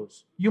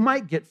close. You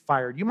might get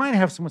fired. You might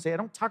have someone say, I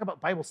don't talk about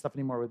Bible stuff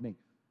anymore with me.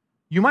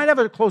 You might have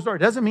a closed door. It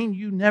doesn't mean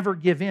you never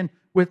give in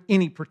with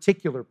any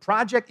particular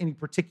project, any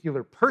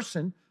particular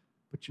person,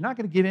 but you're not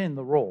going to give in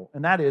the role.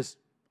 And that is,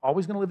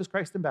 always going to live as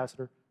Christ's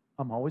ambassador.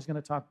 I'm always going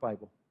to talk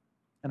Bible.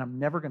 And I'm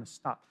never going to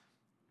stop.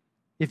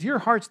 If your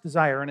heart's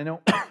desire, and I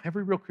know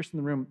every real Christian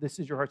in the room, this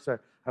is your heart's desire,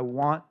 I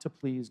want to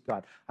please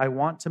God. I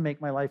want to make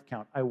my life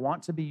count. I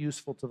want to be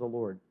useful to the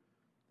Lord.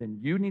 Then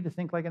you need to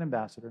think like an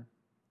ambassador.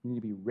 You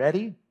need to be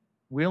ready,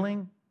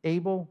 willing,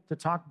 able to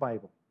talk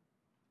Bible.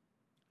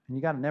 And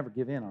you got to never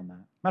give in on that.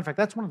 Matter of fact,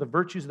 that's one of the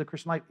virtues of the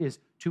Christian life is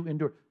to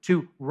endure,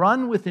 to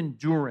run with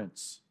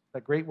endurance.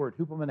 That great word,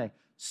 hupomene,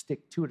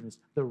 stick to it.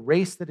 The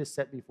race that is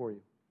set before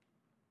you.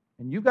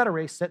 And you've got a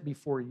race set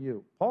before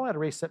you. Paul had a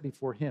race set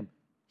before him.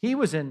 He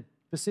was in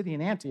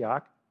Pisidian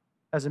Antioch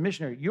as a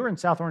missionary. You're in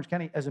South Orange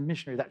County as a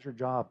missionary. That's your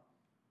job.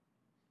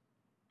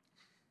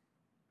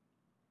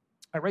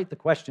 I write the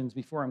questions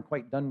before I'm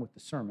quite done with the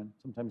sermon.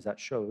 Sometimes that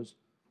shows.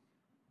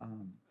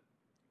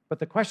 But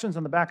the questions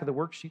on the back of the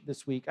worksheet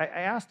this week, I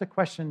asked a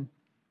question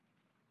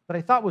that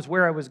I thought was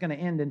where I was going to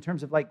end in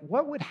terms of like,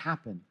 what would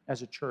happen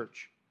as a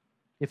church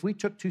if we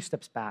took 2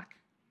 steps back?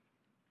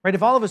 Right?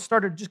 If all of us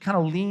started to just kind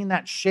of lean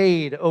that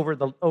shade over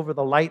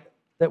the light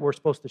that we're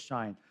supposed to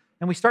shine,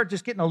 and we start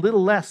just getting a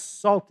little less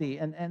salty,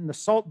 and the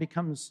salt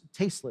becomes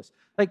tasteless.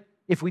 Like,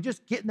 if we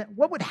just get in that,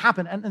 what would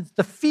happen? And it's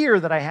the fear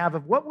that I have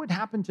of what would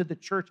happen to the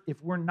church if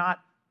we're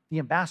not the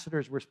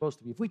ambassadors we're supposed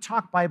to be, if we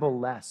talk Bible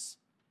less.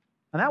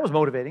 And that was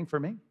motivating for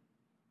me.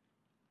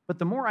 But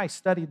the more I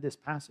studied this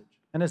passage,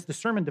 and as the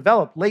sermon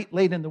developed late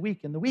in the week,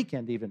 in the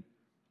weekend even,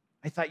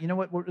 I thought, you know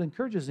what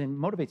encourages and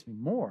motivates me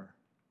more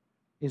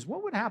is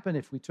what would happen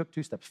if we took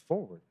 2 steps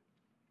forward?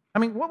 I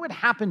mean, what would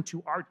happen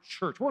to our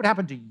church? What would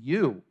happen to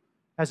you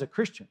as a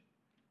Christian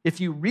if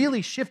you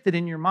really shifted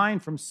in your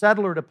mind from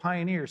settler to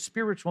pioneer,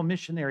 spiritual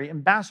missionary,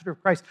 ambassador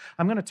of Christ?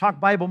 I'm going to talk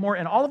Bible more,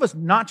 and all of us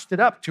notched it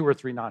up 2 or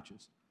 3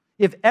 notches.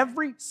 If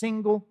every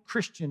single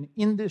Christian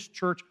in this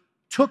church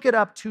took it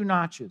up 2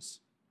 notches,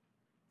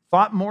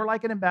 thought more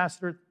like an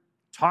ambassador,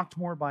 talked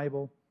more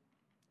Bible,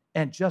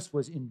 and just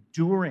was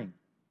enduring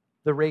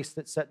the race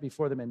that's set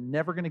before them and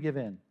never going to give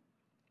in,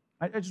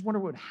 I just wonder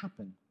what would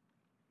happen.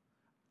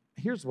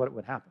 Here's what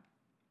would happen.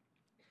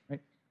 Right?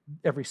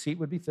 Every seat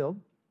would be filled.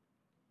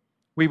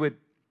 We would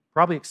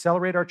probably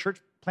accelerate our church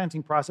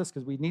planting process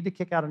because we need to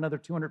kick out another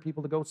 200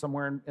 people to go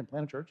somewhere and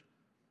plant a church.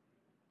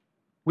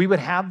 We would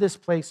have this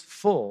place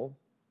full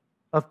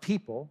of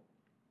people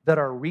that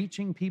are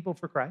reaching people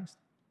for Christ.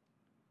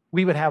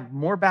 We would have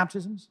more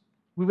baptisms.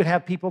 We would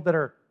have people that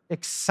are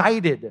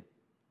excited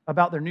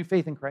about their new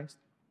faith in Christ.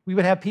 We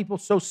would have people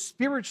so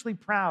spiritually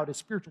proud as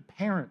spiritual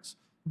parents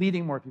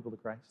leading more people to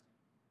Christ.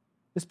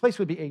 This place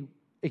would be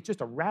just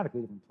a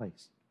radically different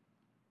place.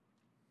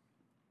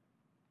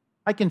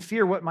 I can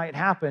fear what might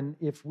happen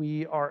if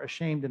we are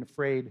ashamed and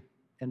afraid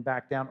and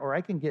back down, or I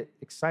can get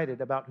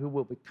excited about who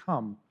we'll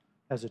become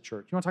as a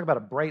church. You want to talk about a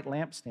bright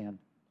lampstand?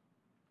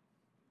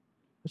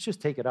 Let's just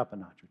take it up a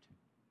notch or 2.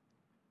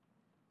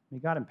 May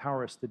God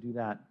empower us to do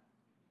that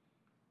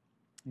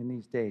in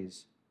these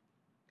days,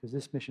 because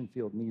this mission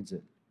field needs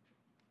it.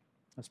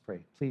 Let's pray.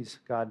 Please,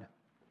 God,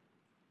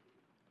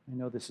 I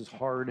know this is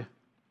hard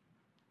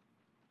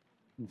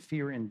and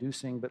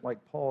fear-inducing, but like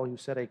Paul, who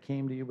said, I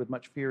came to you with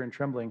much fear and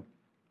trembling,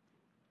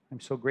 I'm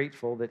so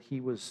grateful that he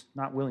was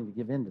not willing to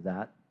give in to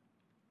that.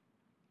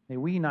 May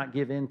we not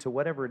give in to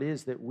whatever it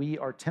is that we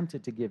are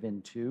tempted to give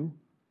in to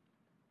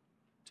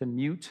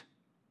mute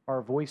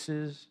our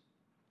voices,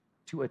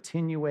 to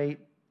attenuate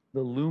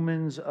the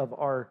lumens of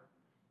our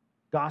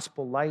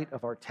gospel light,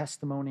 of our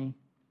testimony.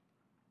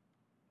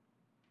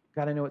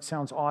 God, I know it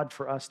sounds odd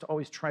for us to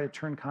always try to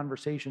turn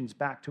conversations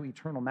back to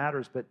eternal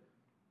matters, but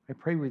I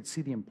pray we'd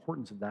see the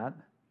importance of that.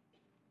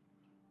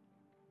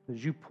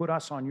 As you put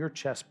us on your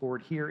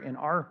chessboard here in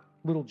our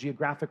little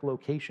geographic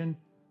location,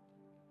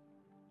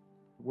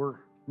 we're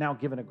now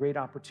given a great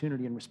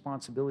opportunity and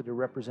responsibility to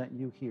represent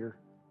you here.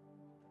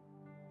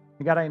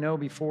 And God, I know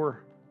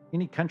before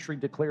any country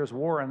declares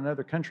war on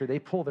another country, they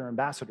pull their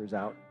ambassadors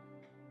out.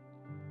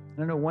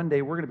 And I know one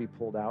day we're going to be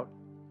pulled out.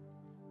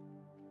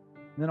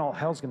 And then all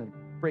hell's going to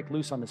break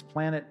loose on this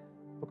planet.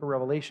 Book of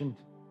Revelation,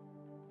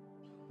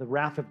 the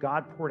wrath of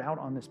God poured out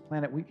on this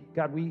planet.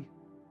 God, we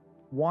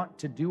want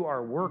to do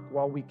our work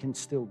while we can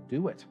still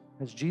do it.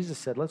 As Jesus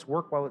said, let's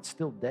work while it's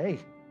still day,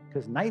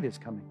 because night is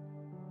coming.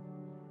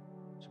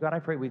 So God, I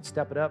pray we'd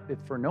step it up, if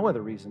for no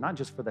other reason, not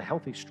just for the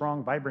healthy,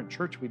 strong, vibrant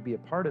church we'd be a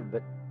part of,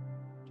 but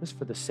just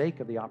for the sake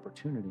of the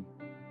opportunity.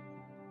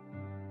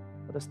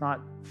 Let us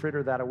not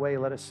fritter that away.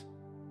 Let us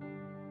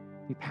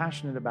be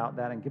passionate about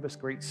that and give us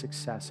great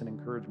success and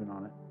encouragement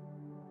on it.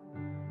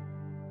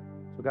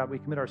 So God, we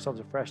commit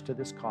ourselves afresh to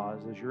this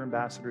cause as your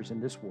ambassadors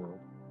in this world,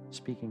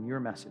 speaking your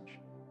message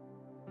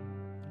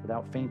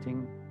without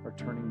fainting or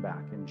turning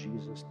back. In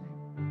Jesus'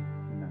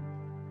 name,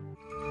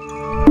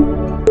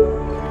 amen.